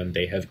hungry and when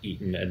they have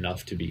eaten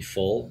enough to be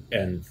full.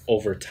 And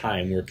over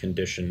time, we're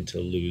conditioned to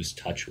lose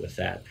touch with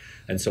that.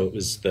 And so it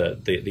was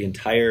the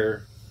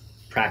entire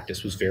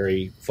practice was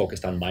very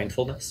focused on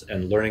mindfulness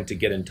and learning to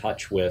get in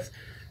touch with,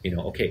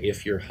 okay,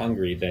 if you're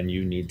hungry, then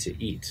you need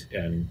to eat.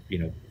 And,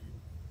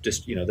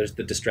 just, there's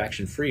the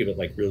distraction free, but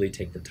like really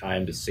take the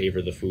time to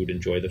savor the food,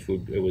 enjoy the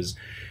food. It was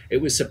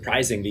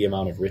surprising the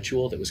amount of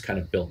ritual that was kind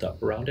of built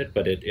up around it,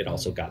 but it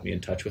also got me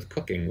in touch with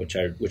cooking, which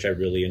I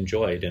really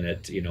enjoyed. And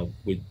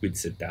we'd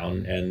sit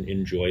down and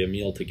enjoy a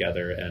meal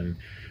together, and,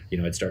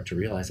 I'd start to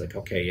realize like,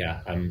 okay, yeah,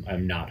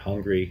 I'm not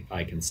hungry.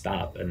 I can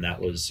stop. And that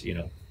was,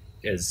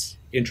 as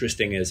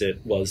interesting as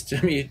it was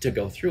to me to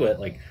go through it,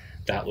 like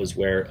that was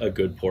where a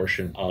good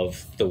portion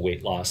of the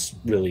weight loss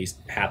really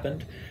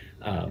happened.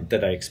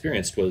 That I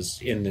experienced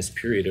was in this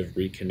period of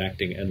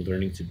reconnecting and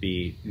learning to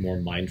be more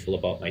mindful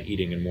about my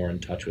eating and more in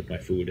touch with my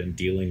food and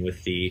dealing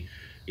with the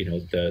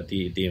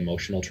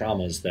emotional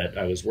traumas that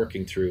I was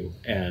working through,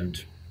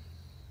 and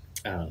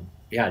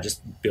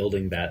just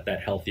building that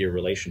healthier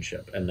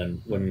relationship. And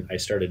then when I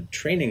started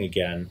training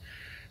again,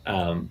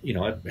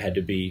 I had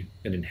to be,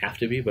 and didn't have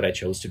to be, but I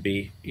chose to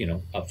be,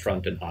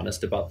 upfront and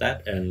honest about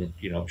that. And,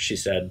 she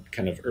said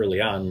kind of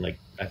early on, like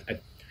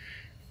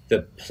the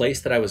place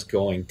that I was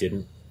going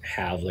didn't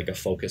have like a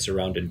focus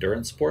around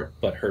endurance sport,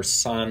 but her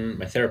son,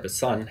 my therapist's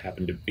son,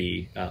 happened to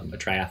be a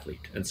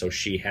triathlete, and so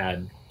she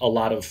had a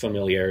lot of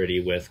familiarity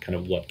with kind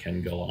of what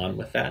can go on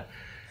with that.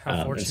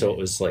 And so it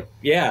was like,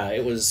 yeah,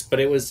 it was,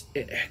 but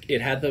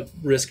it had the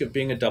risk of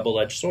being a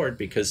double-edged sword,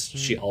 because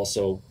she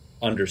also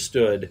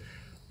understood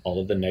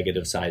all of the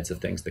negative sides of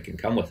things that can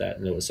come with that.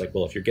 And it was like,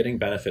 well, if you're getting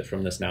benefit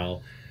from this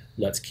now,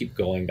 let's keep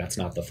going. That's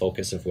not the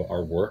focus of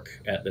our work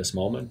at this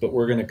moment, but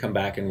we're going to come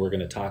back and we're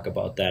going to talk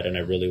about that. And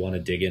I really want to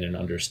dig in and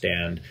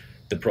understand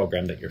the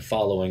program that you're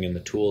following and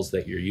the tools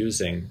that you're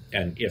using.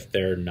 And if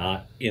they're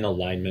not in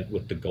alignment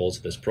with the goals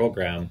of this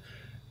program,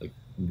 like,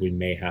 we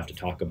may have to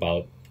talk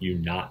about you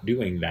not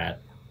doing that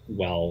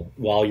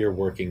while you're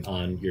working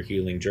on your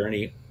healing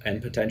journey,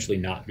 and potentially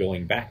not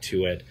going back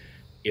to it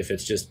if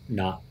it's just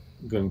not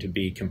going to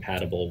be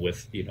compatible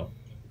with,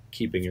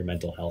 keeping your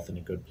mental health in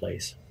a good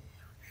place.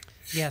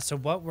 Yeah. So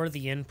what were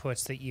the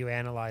inputs that you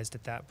analyzed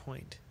at that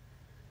point?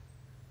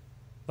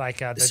 Like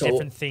the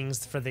different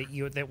things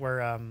that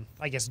were,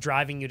 I guess,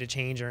 driving you to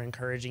change or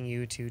encouraging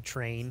you to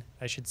train,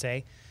 I should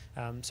say.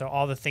 So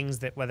all the things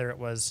that, whether it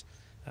was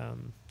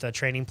the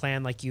training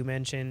plan, like you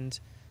mentioned,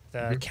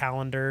 the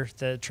calendar,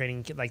 the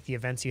training, like the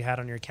events you had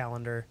on your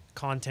calendar,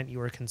 content you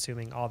were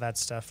consuming, all that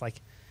stuff.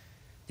 Like,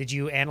 did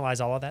you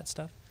analyze all of that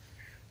stuff?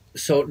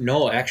 So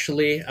no,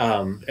 actually,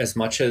 as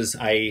much as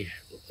I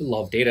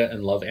love data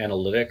and love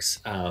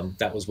analytics,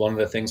 that was one of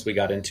the things we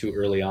got into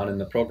early on in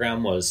the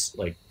program, was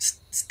like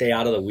stay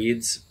out of the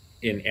weeds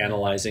in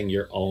analyzing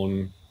your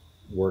own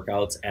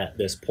workouts at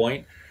this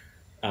point.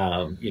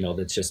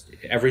 That's just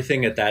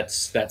everything at that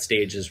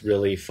stage is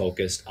really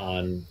focused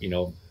on,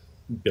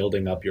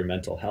 building up your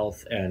mental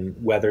health, and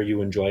whether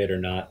you enjoy it or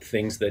not,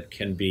 things that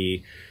can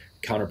be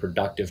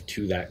counterproductive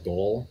to that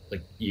goal,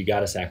 like you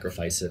got to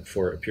sacrifice it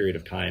for a period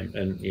of time.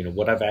 And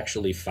what I've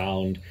actually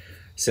found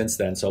since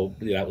then, so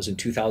that was in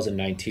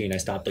 2019, I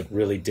stopped like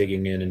really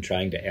digging in and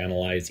trying to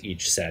analyze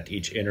each set,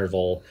 each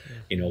interval.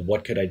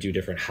 What could I do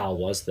different, how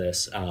was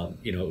this?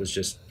 It was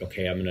just,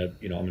 okay, I'm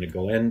gonna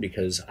go in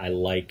because I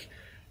like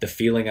the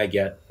feeling I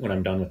get when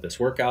I'm done with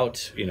this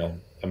workout. I'm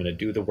gonna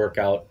do the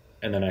workout,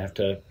 and then I have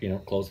to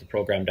close the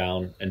program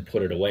down and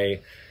put it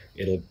away.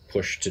 It'll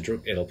push to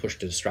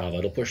Strava,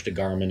 it'll push to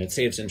Garmin, it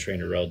saves in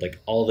TrainerRoad. Like,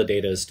 all the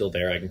data is still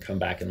there. I can come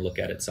back and look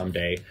at it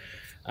someday.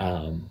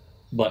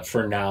 But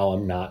for now,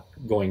 I'm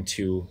going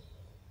to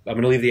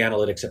leave the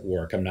analytics at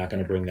work. I'm not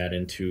going to bring that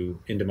into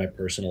my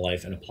personal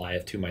life and apply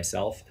it to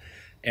myself.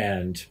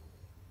 And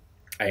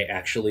I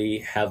actually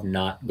have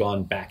not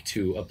gone back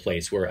to a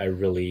place where I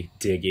really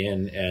dig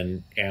in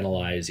and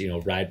analyze,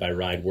 ride by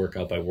ride,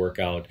 workout by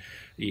workout,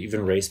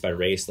 even race by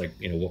race, like,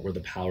 what were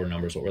the power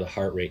numbers? What were the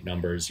heart rate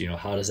numbers?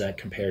 How does that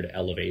compare to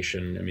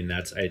elevation? I mean,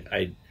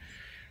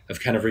 I've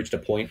kind of reached a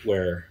point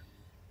where,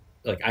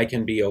 like, I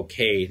can be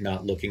okay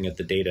not looking at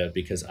the data,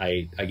 because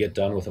I get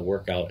done with a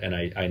workout and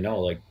I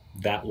know, like,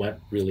 that went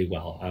really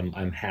well.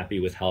 I'm happy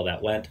with how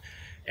that went.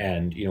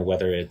 And,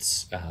 whether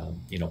it's,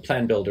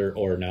 plan builder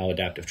or now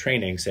adaptive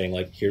training, saying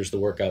like, here's the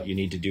workout you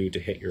need to do to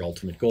hit your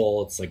ultimate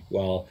goal. It's like,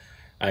 well,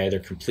 I either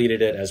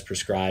completed it as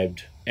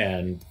prescribed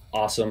and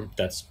awesome,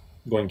 that's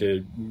going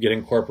to get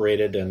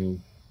incorporated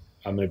and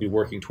I'm going to be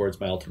working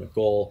towards my ultimate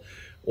goal.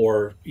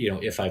 Or,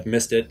 if I've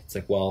missed it, it's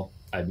like, well,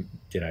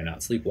 did I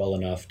not sleep well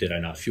enough? Did I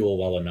not fuel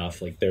well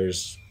enough? Like,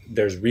 there's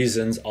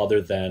reasons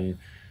other than,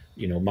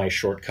 my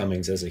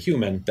shortcomings as a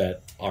human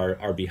that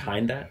are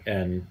behind that.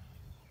 And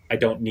I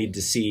don't need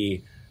to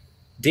see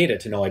data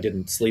to know I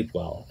didn't sleep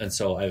well. And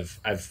so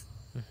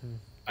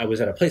I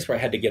was at a place where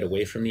I had to get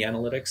away from the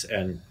analytics,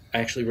 and I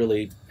actually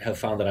really have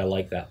found that I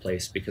like that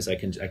place, because I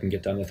can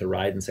get done with a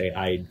ride and say,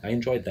 I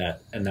enjoyed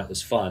that and that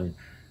was fun.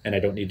 And I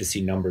don't need to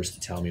see numbers to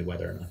tell me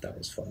whether or not that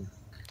was fun.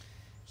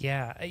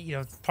 Yeah.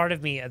 Part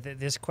of me,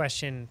 this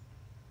question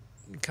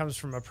comes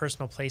from a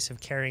personal place of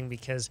caring,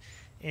 because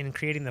in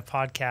creating the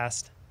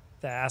podcast,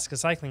 the Ask a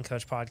Cycling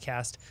Coach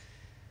podcast,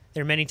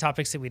 there are many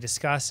topics that we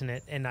discuss in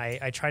it, and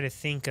I try to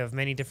think of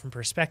many different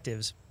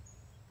perspectives.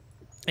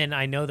 And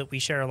I know that we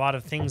share a lot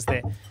of things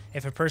that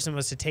if a person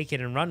was to take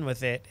it and run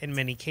with it, in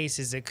many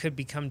cases, it could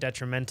become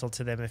detrimental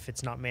to them if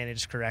it's not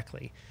managed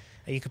correctly.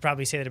 You could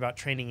probably say that about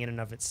training in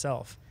and of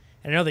itself.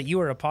 And I know that you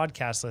were a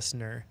podcast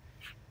listener.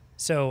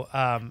 So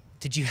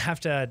did you have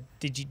to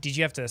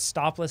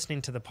stop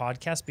listening to the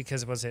podcast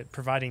because was it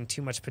providing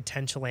too much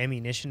potential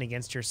ammunition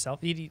against yourself?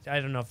 I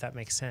don't know if that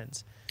makes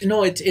sense.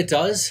 No, it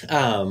does.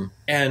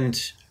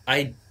 And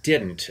I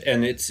didn't.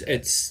 And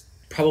it's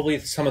probably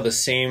some of the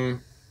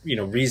same,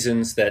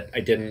 reasons that I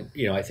didn't.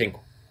 I think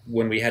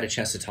when we had a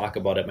chance to talk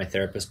about it, my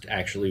therapist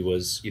actually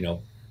was,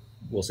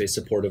 we'll say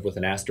supportive with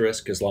an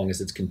asterisk, as long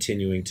as it's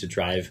continuing to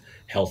drive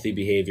healthy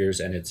behaviors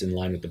and it's in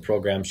line with the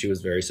program. She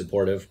was very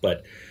supportive.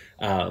 But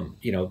there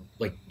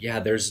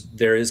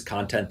is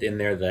content in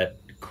there that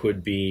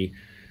could be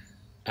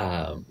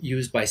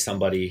used by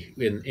somebody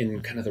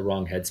in kind of the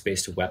wrong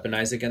headspace to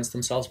weaponize against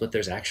themselves. But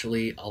there's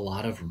actually a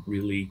lot of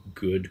really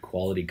good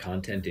quality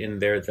content in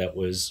there that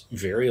was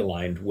very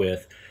aligned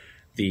with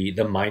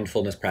the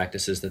mindfulness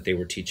practices that they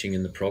were teaching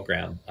in the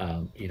program.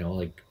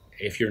 Like,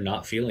 if you're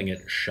not feeling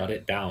it, shut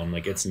it down.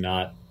 Like, it's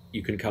not,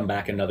 you can come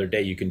back another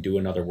day, you can do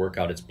another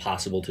workout. It's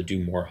possible to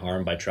do more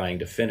harm by trying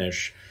to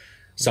finish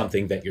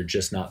something that you're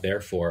just not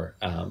there for.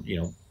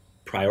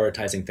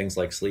 Prioritizing things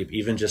like sleep,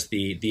 even just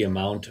the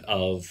amount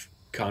of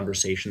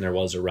conversation there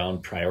was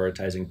around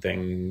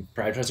prioritizing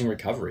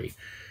recovery.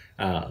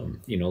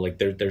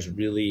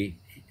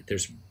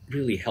 There's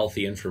really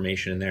healthy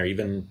information in there.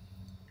 Even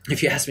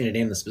if you ask me to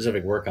name the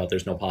specific workout,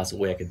 there's no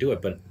possible way I could do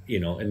it, but,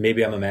 and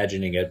maybe I'm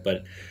imagining it,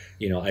 but,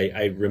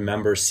 I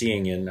remember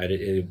seeing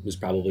it was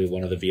probably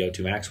one of the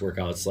VO2 max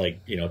workouts, like,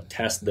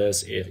 test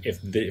this.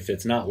 If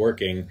it's not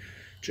working,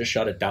 just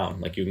shut it down.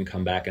 Like, you can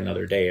come back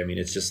another day. I mean,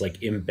 it's just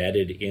like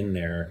embedded in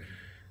there.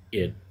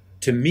 it,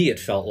 to me, it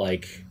felt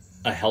like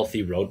a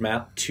healthy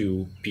roadmap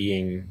to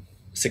being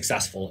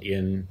successful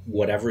in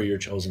whatever your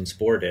chosen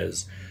sport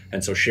is.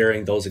 And so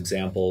sharing those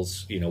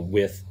examples, you know,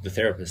 with the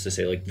therapist to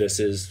say, like, this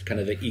is kind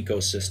of the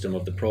ecosystem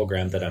of the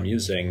program that I'm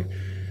using,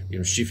 you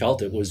know, she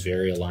felt it was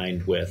very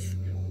aligned with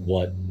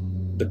what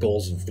the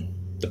goals of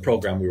the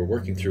program we were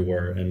working through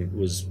were, and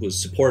was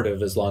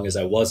supportive, as long as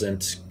I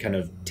wasn't kind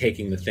of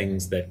taking the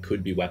things that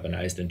could be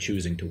weaponized and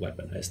choosing to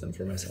weaponize them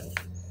for myself.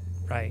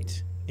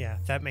 Right. Yeah,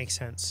 that makes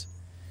sense.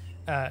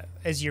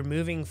 As you're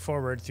moving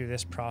forward through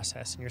this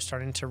process and you're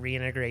starting to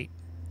reintegrate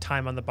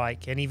time on the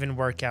bike and even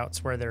workouts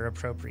where they're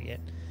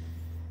appropriate,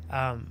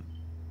 I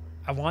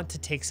want to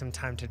take some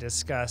time to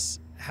discuss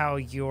how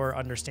your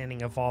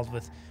understanding evolved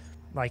with,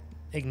 like,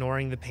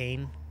 ignoring the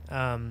pain.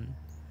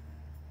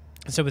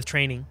 So with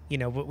training, you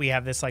know, we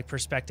have this like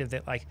perspective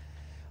that like,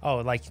 oh,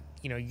 like,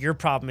 you know, your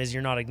problem is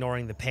you're not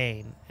ignoring the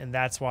pain, and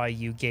that's why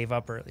you gave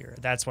up earlier.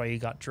 That's why you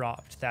got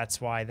dropped.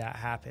 That's why that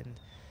happened.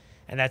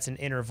 And that's an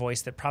inner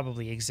voice that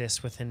probably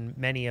exists within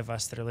many of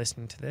us that are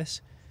listening to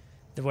this,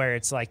 where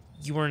it's like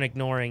you weren't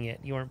ignoring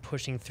it. You weren't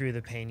pushing through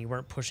the pain. You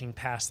weren't pushing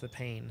past the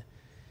pain.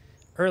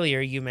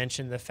 Earlier, you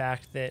mentioned the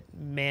fact that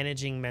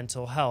managing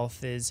mental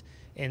health is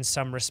in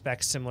some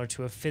respects similar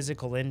to a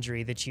physical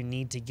injury, that you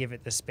need to give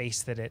it the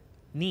space that it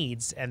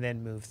needs and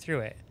then move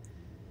through it.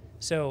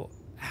 So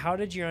how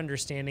did your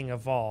understanding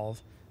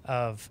evolve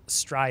of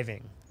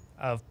striving,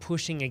 of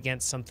pushing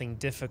against something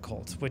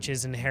difficult, which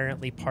is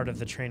inherently part of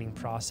the training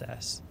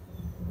process?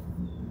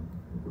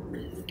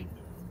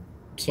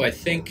 So I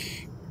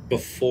think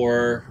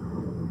before,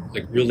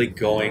 like, really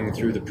going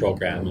through the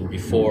program, and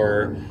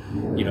before,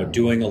 you know,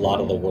 doing a lot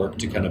of the work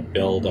to kind of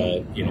build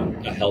a, you know,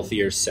 a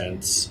healthier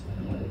sense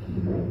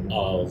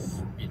of,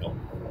 you know,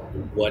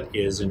 what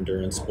is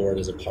endurance sport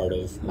as a part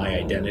of my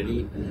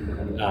identity,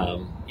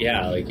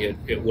 yeah, like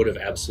it would have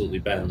absolutely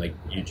been like,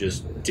 you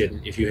just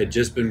didn't, if you had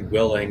just been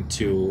willing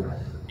to,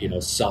 you know,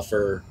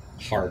 suffer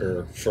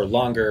harder for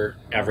longer,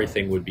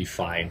 everything would be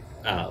fine.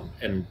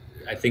 And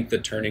I think the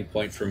turning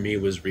point for me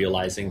was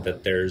realizing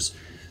that there's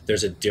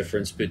a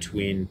difference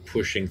between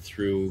pushing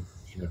through,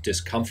 you know,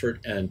 discomfort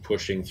and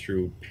pushing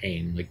through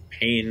pain. Like,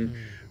 pain,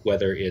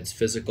 whether it's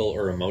physical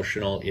or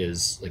emotional,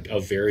 is like a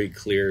very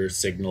clear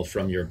signal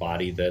from your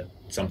body that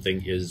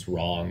something is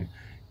wrong,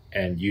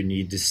 and you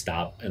need to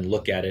stop and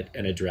look at it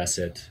and address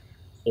it,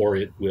 or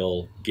it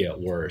will get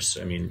worse.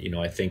 I mean, you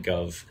know, I think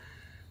of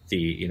the,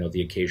 you know,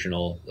 the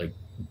occasional like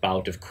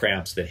bout of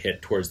cramps that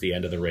hit towards the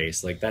end of the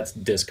race. Like, that's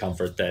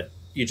discomfort that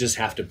you just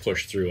have to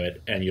push through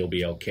it and you'll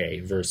be okay,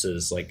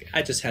 versus like,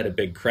 I just had a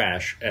big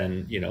crash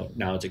and, you know,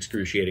 now it's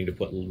excruciating to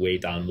put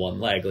weight on one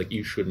leg. Like,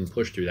 you shouldn't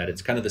push through that.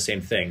 It's kind of the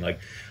same thing. Like,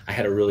 I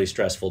had a really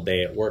stressful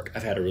day at work.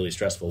 I've had a really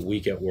stressful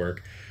week at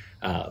work.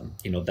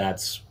 You know,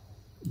 that's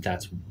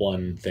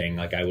one thing.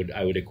 Like, I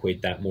would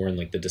equate that more in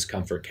like the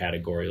discomfort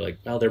category. Like,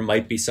 well, there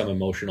might be some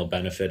emotional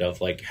benefit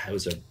of like, it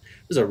was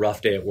a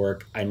rough day at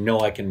work. I know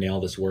I can nail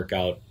this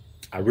workout.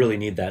 I really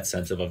need that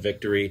sense of a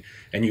victory,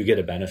 and you get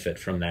a benefit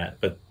from that.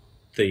 But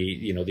the,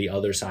 you know, the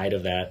other side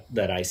of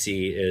that I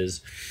see is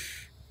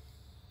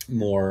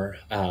more,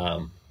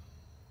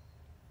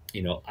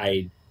 you know,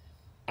 I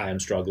am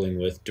struggling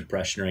with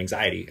depression or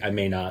anxiety. I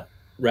may not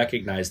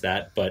recognize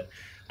that, but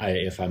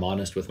if I'm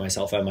honest with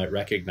myself, I might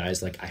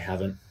recognize like, I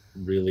haven't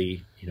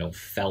really, you know,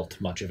 felt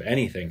much of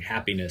anything,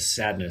 happiness,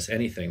 sadness,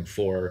 anything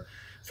for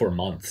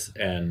months.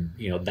 And,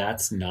 you know,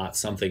 that's not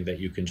something that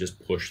you can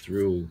just push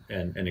through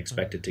and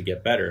expect it to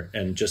get better.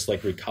 And just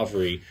like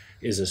recovery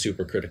is a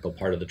super critical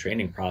part of the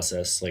training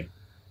process, like,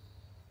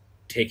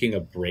 taking a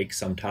break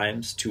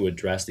sometimes to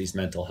address these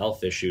mental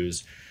health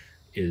issues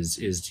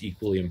is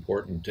equally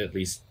important, at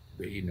least,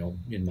 you know,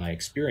 in my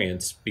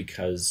experience,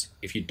 because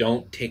if you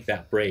don't take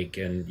that break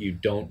and you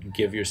don't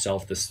give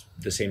yourself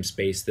the same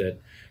space that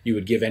you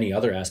would give any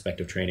other aspect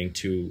of training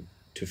to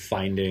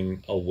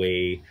finding a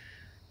way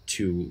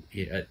to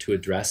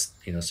address,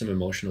 you know, some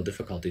emotional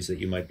difficulties that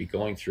you might be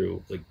going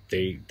through, like,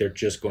 they're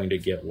just going to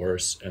get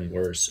worse and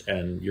worse,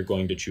 and you're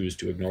going to choose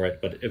to ignore it.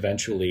 But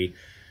eventually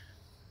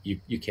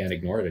you can't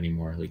ignore it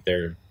anymore. Like,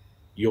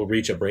 you'll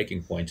reach a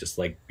breaking point, just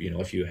like, you know,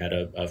 if you had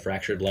a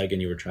fractured leg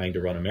and you were trying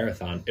to run a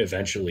marathon,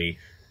 eventually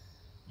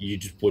you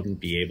just wouldn't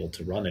be able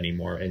to run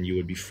anymore, and you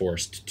would be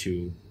forced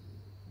to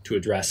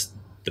address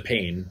the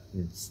pain.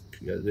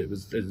 It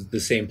was the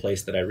same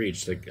place that I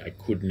reached. Like, I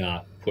could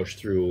not push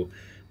through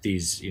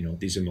these, you know,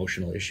 these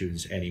emotional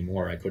issues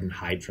anymore. I couldn't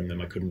hide from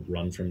them. I couldn't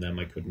run from them.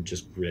 I couldn't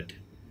just grit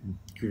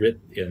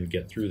and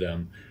get through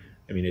them.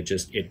 I mean,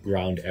 it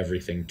ground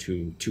everything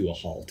to a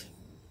halt.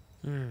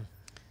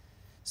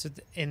 So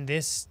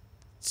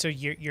so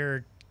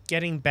you're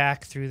getting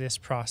back through this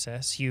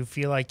process. You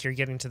feel like you're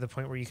getting to the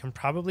point where you can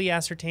probably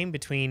ascertain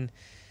between,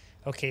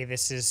 okay,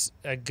 this is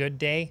a good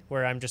day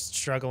where I'm just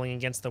struggling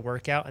against the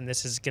workout and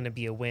this is going to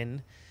be a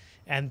win.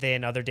 And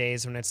then other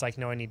days when it's like,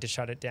 no, I need to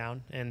shut it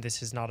down. And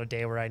this is not a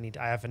day where I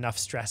have enough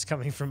stress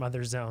coming from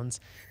other zones.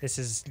 This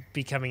is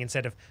becoming,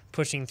 instead of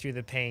pushing through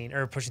the pain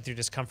or pushing through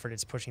discomfort,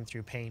 it's pushing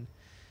through pain.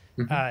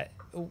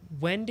 Mm-hmm.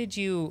 When did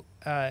you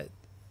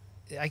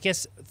I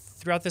guess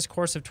throughout this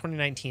course of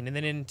 2019 and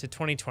then into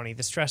 2020,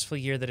 the stressful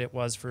year that it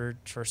was for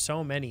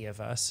so many of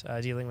us,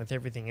 dealing with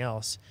everything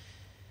else,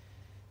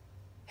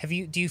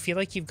 do you feel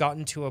like you've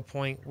gotten to a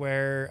point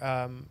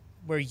where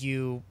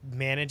you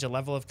manage a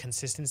level of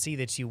consistency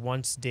that you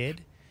once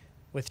did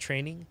with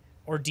training?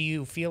 Or do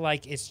you feel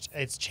like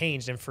it's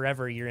changed and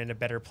forever you're in a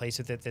better place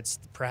with it that's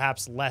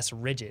perhaps less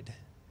rigid?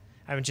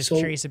 I'm just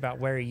curious about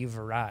where you've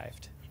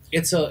arrived.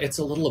 It's a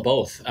little of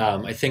both.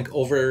 I think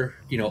over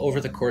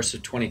the course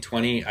of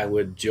 2020, I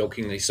would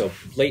jokingly, so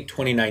late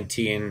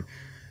 2019,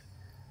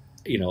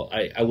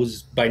 I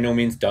was by no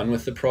means done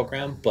with the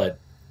program, but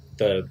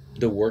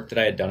the work that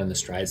I had done and the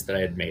strides that I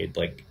had made,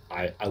 like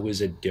I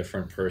was a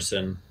different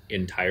person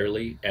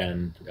entirely,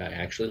 and I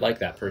actually like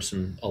that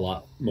person a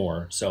lot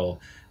more. So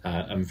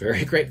I'm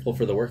very grateful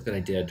for the work that I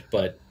did.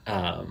 But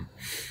I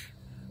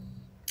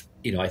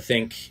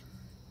think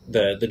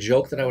the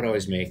joke that I would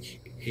always make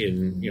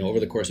in over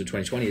the course of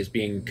 2020 is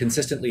being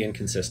consistently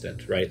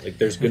inconsistent, right? Like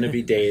there's going to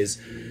be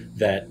days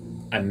that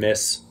I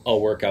miss a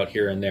workout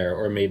here and there,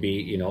 or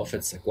maybe if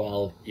it's like,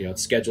 well,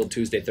 it's scheduled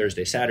Tuesday,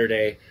 Thursday,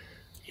 Saturday.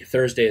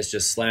 Thursday is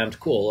just slammed.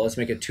 Cool. Let's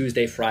make it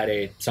Tuesday,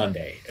 Friday,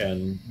 Sunday,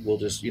 and we'll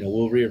just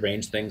we'll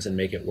rearrange things and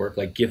make it work.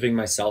 Like giving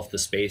myself the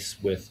space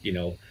with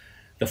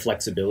the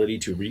flexibility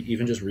to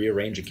even just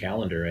rearrange a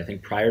calendar. I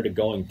think prior to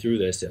going through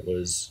this, it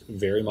was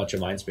very much a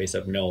mind space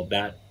of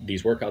that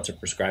these workouts are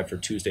prescribed for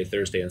Tuesday,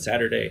 Thursday, and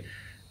Saturday.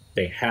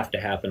 They have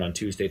to happen on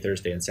Tuesday,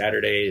 Thursday, and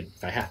Saturday.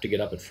 If I have to get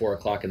up at 4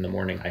 o'clock in the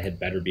morning, I had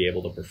better be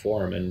able to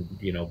perform. And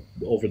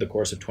over the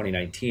course of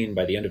 2019,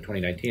 by the end of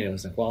 2019, it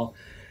was like, well,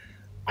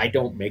 I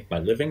don't make my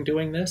living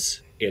doing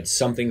this. It's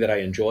something that I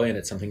enjoy, and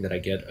it's something that I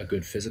get a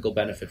good physical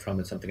benefit from.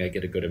 It's something I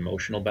get a good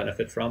emotional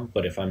benefit from.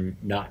 But if I'm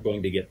not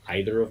going to get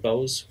either of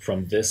those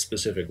from this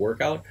specific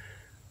workout,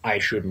 I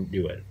shouldn't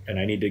do it. And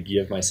I need to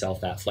give myself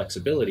that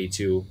flexibility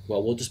to,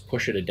 well, we'll just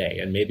push it a day.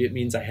 And maybe it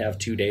means I have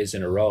 2 days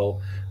in a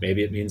row.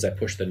 Maybe it means I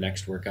push the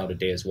next workout a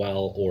day as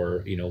well.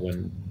 Or,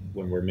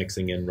 when we're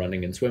mixing in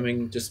running and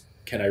swimming, just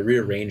can I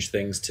rearrange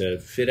things to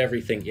fit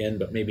everything in,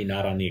 but maybe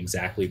not on the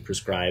exactly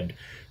prescribed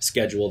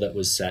schedule that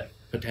was set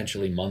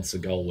potentially months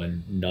ago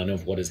when none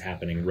of what is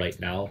happening right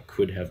now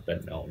could have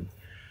been known.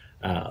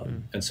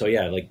 And so,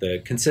 yeah, like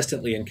the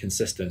consistently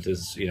inconsistent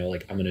is,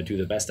 like I'm going to do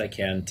the best I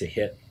can to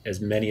hit as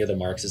many of the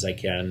marks as I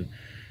can.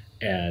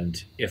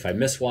 And if I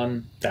miss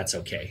one, that's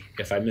okay.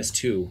 If I miss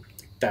two,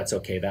 that's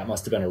okay. That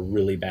must have been a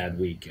really bad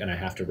week, and I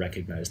have to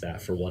recognize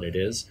that for what it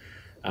is.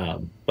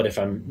 But if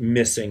I'm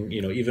missing,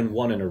 even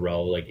one in a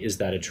row, like, is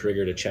that a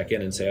trigger to check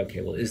in and say,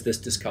 okay, well, is this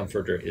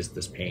discomfort or is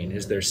this pain?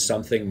 Is there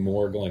something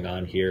more going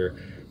on here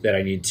that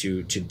I need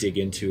to dig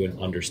into and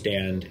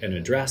understand and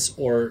address?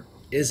 Or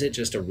is it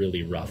just a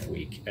really rough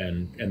week?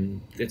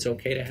 And it's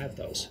okay to have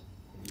those.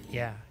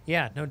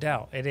 Yeah, no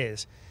doubt. It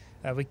is.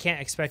 We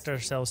can't expect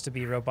ourselves to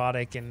be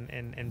robotic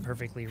and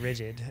perfectly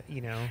rigid,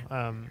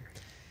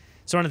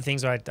 So one of the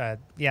things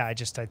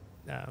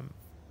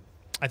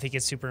I think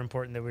it's super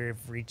important that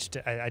we've reached.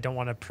 I don't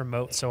want to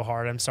promote so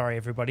hard. I'm sorry,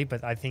 everybody,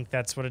 but I think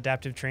that's what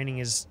adaptive training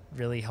is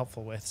really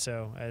helpful with.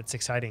 So it's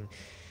exciting.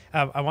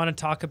 I want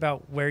to talk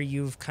about where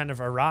you've kind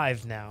of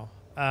arrived now.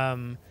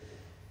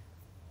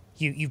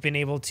 You've been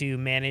able to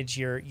manage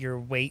your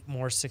weight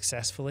more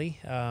successfully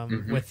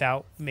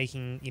without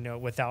making,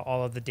 without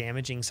all of the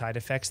damaging side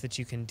effects that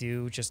you can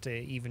do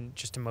even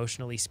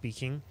emotionally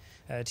speaking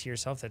to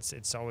yourself.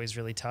 It's always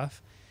really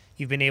tough.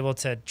 You've been able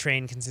to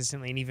train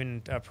consistently and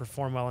even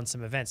perform well in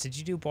some events. Did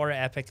you do Bora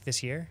Epic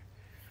this year?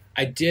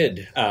 I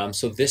did.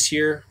 So this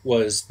year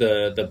was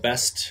the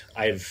best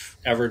I've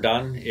ever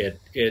done.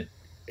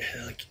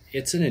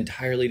 It's an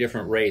entirely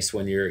different race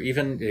when you're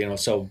even,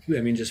 so,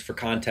 I mean, just for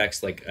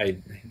context, like I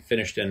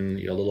finished in,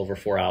 a little over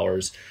 4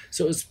 hours.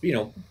 So it was,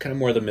 kind of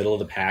more the middle of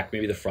the pack,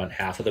 maybe the front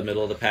half of the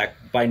middle of the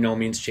pack, by no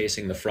means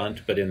chasing the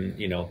front, but in,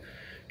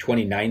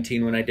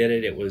 2019 when I did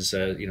it, it was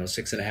a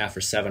 6.5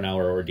 or 7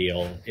 hour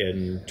ordeal.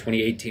 In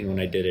 2018 when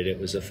I did it, it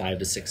was a 5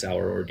 to 6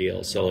 hour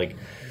ordeal. So like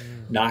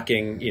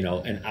knocking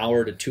an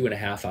hour to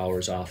 2.5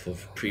 hours off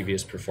of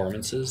previous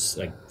performances,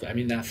 like, I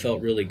mean, that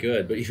felt really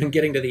good. But even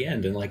getting to the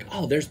end and like,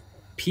 oh, there's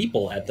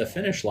people at the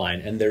finish line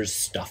and there's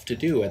stuff to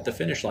do at the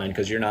finish line,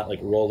 because you're not like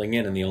rolling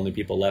in and the only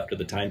people left are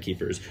the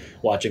timekeepers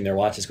watching their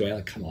watches going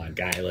like, come on,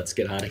 guy, let's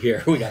get out of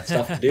here, we got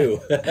stuff to do.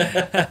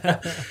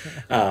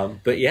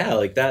 But yeah,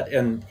 like that.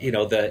 And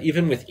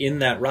even within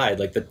that ride,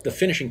 like the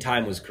finishing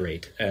time was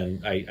great,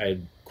 and I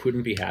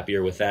couldn't be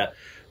happier with that.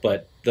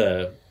 But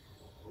the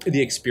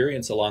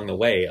experience along the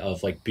way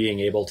of like being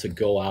able to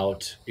go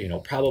out,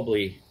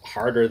 probably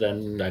harder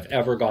than I've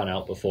ever gone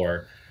out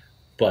before,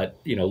 but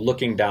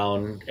looking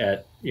down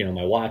at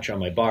my watch on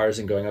my bars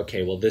and going,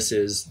 okay, well, this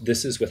is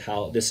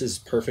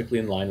perfectly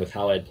in line with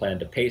how I'd planned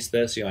to pace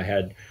this. I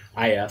had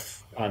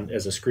IF on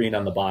as a screen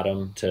on the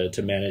bottom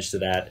to manage to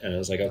that, and I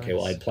was like, okay,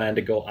 well, I'd planned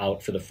to go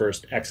out for the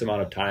first X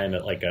amount of time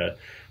at like a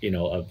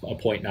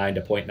 0.9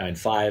 to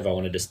 0.95. I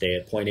wanted to stay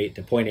at 0.8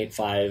 to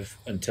 0.85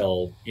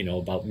 until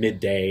about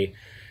midday.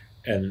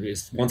 And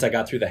once I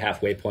got through the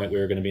halfway point, we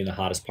were going to be in the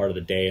hottest part of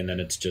the day. And then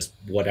it's just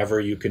whatever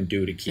you can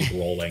do to keep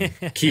rolling,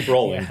 keep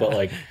rolling. Yeah. But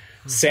like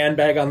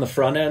sandbag on the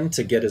front end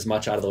to get as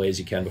much out of the way as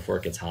you can before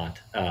it gets hot.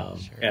 Sure.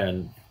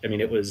 And I mean,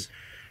 it was,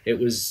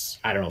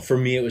 I don't know, for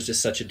me, it was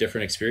just such a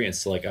different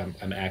experience. So like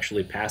I'm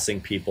actually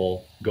passing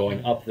people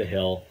going up the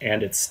hill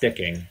and it's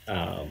sticking,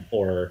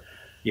 or,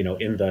 you know,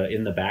 in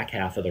the back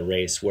half of the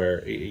race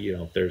where, you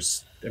know, they're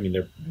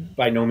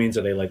by no means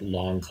are they like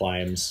long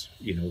climbs,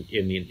 you know,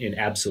 in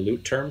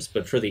absolute terms,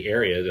 but for the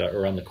area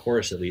or on the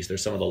course, at least,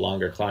 there's some of the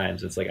longer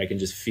climbs. It's like, I can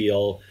just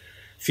feel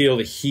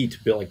the heat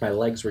build, like my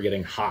legs were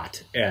getting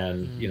hot,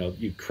 and, you know,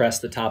 you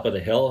crest the top of the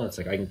hill and it's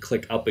like, I can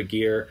click up a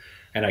gear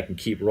and I can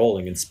keep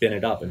rolling and spin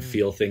it up and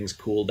feel things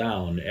cool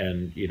down.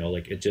 And, you know,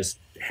 like it just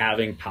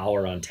having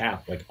power on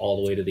tap, like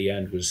all the way to the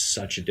end was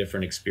such a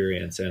different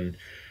experience. And,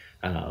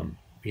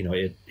 you know,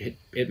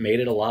 it made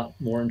it a lot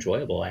more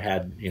enjoyable. I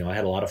had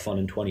a lot of fun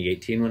in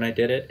 2018 when I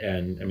did it.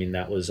 And I mean,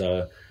 that was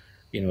it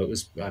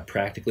was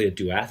practically a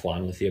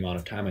duathlon with the amount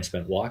of time I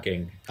spent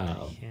walking,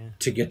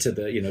 to get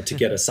to to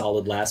get a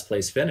solid last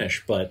place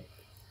finish. But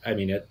I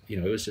mean, it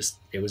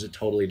was a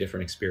totally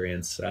different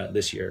experience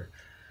this year.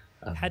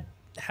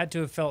 Had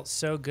to have felt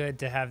so good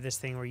to have this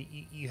thing where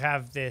you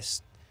have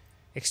this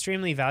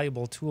extremely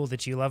valuable tool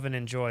that you love and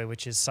enjoy,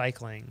 which is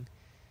cycling.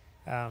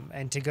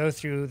 And to go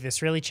through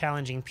this really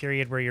challenging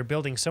period where you're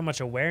building so much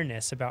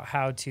awareness about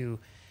how to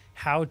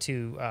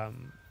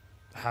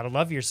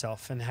love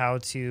yourself and how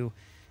to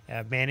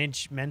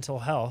manage mental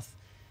health,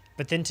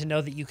 but then to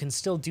know that you can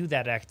still do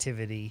that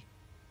activity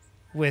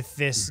with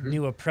this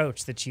new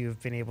approach that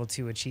you've been able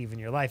to achieve in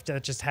your life.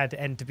 That just had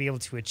to, and to be able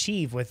to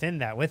achieve within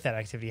that, with that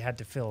activity, had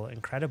to feel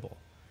incredible.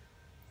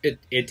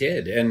 It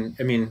did. And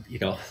I mean, you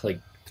know, like,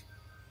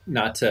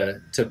 not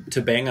to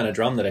bang on a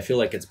drum that I feel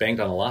like it's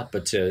banged on a lot,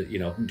 but to, you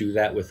know, do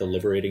that with the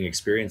liberating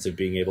experience of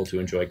being able to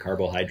enjoy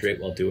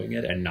carbohydrate while doing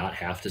it and not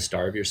have to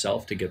starve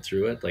yourself to get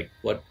through it. Like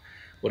what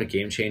a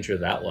game changer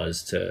that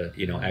was, to,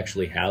 you know,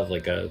 actually have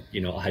like a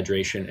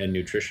hydration and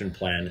nutrition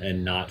plan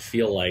and not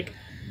feel like,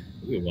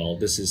 well,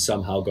 this is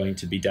somehow going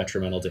to be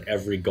detrimental to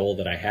every goal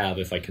that I have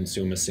if I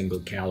consume a single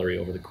calorie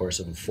over the course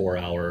of a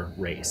 4-hour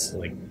race.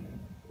 Like,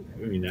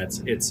 I mean,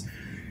 it's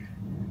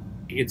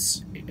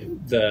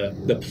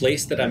the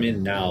place that I'm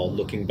in now,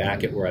 looking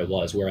back at where I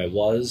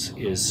was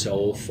is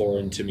so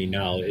foreign to me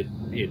now.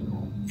 It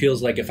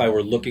feels like if I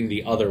were looking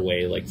the other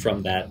way, like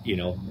from that, you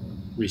know,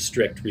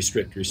 restrict,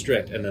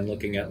 and then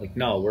looking at like,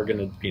 no, we're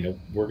going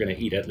to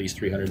eat at least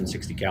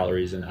 360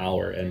 calories an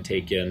hour and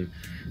take in,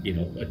 you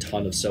know, a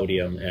ton of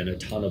sodium and a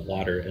ton of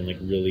water, and like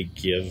really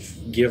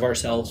give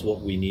ourselves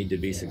what we need to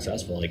be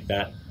successful. Like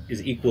that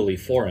is equally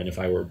foreign if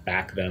I were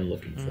back then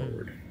looking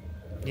forward.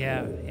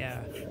 Yeah.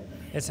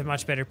 It's a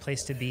much better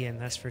place to be in,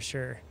 that's for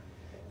sure.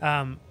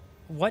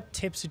 What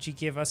tips would you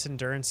give us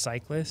endurance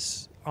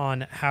cyclists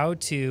on how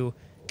to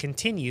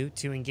continue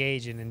to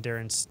engage in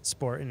endurance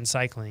sport and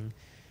cycling,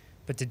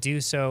 but to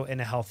do so in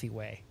a healthy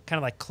way? Kind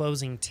of like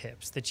closing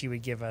tips that you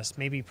would give us.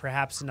 Maybe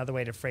perhaps another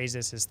way to phrase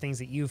this is things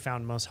that you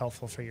found most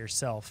helpful for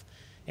yourself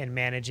in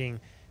managing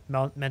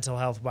mental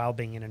health while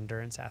being an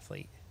endurance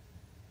athlete.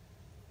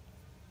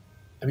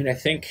 I mean, I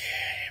think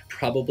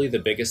probably the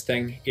biggest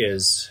thing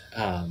is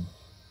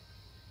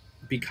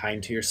be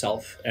kind to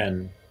yourself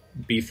and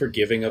be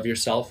forgiving of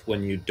yourself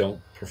when you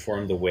don't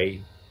perform the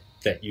way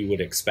that you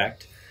would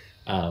expect.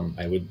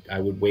 I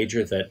would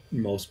wager that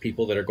most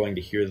people that are going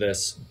to hear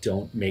this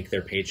don't make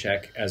their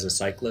paycheck as a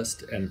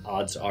cyclist, and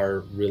odds are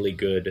really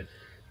good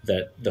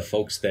that the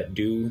folks that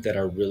do, that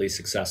are really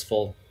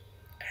successful,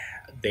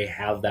 they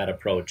have that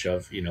approach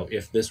of, you know,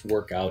 if this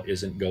workout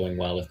isn't going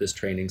well, if this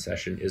training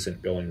session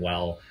isn't going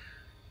well,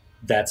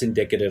 that's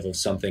indicative of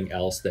something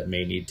else that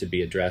may need to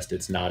be addressed.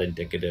 It's not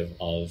indicative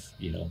of,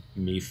 you know,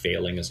 me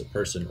failing as a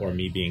person or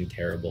me being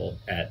terrible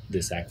at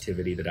this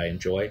activity that I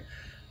enjoy.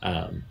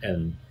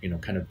 And, you know,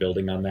 kind of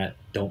building on that,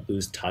 don't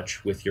lose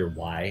touch with your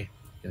why.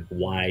 Like,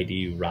 why do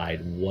you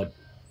ride?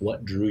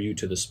 What drew you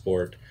to the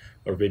sport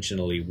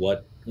originally?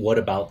 What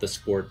about the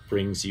sport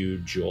brings you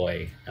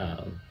joy?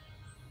 And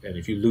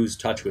if you lose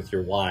touch with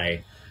your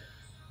why,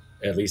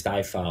 at least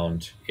I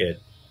found it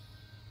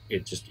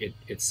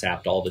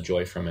sapped all the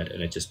joy from it,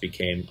 and it just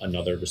became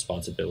another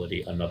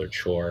responsibility, another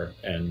chore,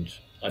 and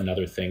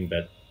another thing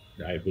that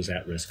I was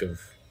at risk of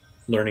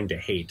learning to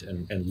hate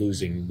and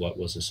losing what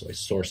was a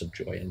source of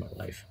joy in my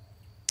life.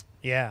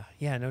 Yeah,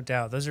 no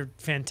doubt. Those are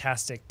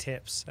fantastic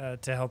tips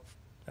to help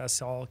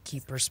us all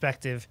keep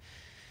perspective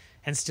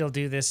and still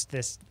do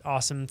this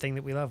awesome thing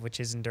that we love, which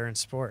is endurance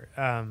sport.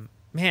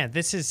 Man,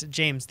 this is,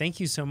 James, thank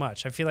you so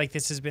much. I feel like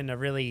this has been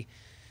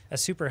a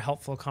super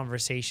helpful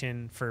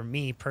conversation for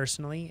me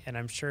personally, and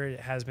I'm sure it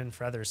has been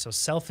for others. So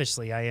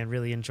selfishly, I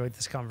really enjoyed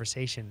this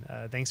conversation.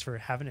 Thanks for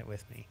having it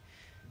with me.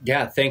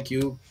 Yeah, thank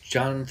you,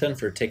 Jonathan,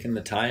 for taking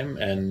the time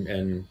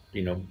and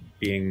you know,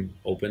 being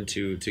open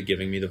to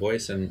giving me the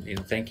voice. And, you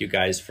know, thank you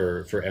guys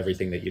for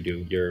everything that you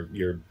do.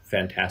 You're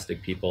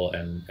fantastic people,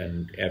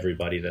 and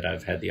everybody that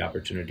I've had the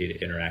opportunity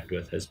to interact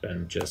with has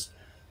been just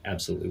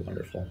absolutely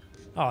wonderful.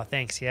 Oh,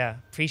 thanks. Yeah,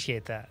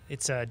 appreciate that.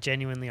 It's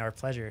genuinely our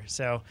pleasure.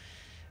 So,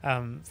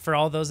 for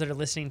all those that are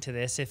listening to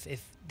this,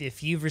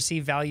 if you've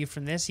received value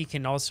from this, you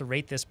can also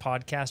rate this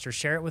podcast or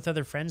share it with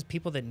other friends,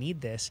 people that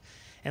need this,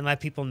 and let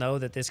people know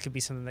that this could be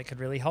something that could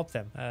really help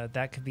them.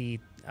 That could be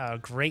a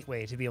great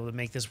way to be able to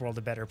make this world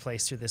a better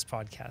place through this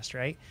podcast,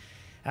 right?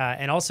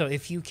 And also,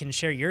 if you can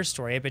share your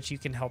story, I bet you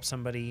can help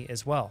somebody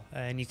as well.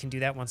 And you can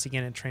do that once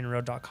again at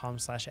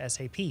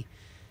TrainerRoad.com/SAP.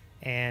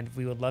 And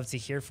we would love to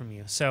hear from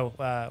you. So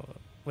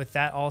with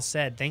that all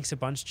said, thanks a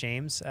bunch,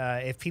 James.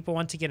 If people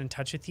want to get in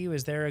touch with you,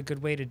 is there a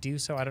good way to do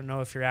so? I don't know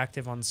if you're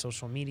active on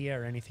social media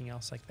or anything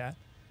else like that.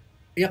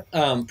 Yep,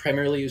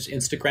 primarily use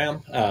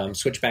Instagram.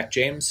 Switchback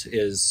James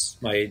is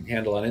my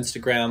handle on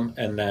Instagram,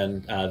 and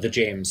then the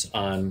James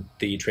on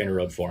the Trainer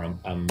Road forum.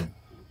 I'm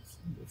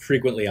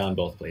frequently on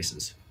both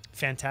places.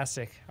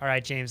 Fantastic. All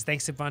right, James,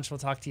 thanks a bunch. We'll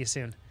talk to you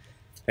soon.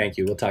 Thank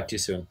you. We'll talk to you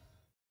soon.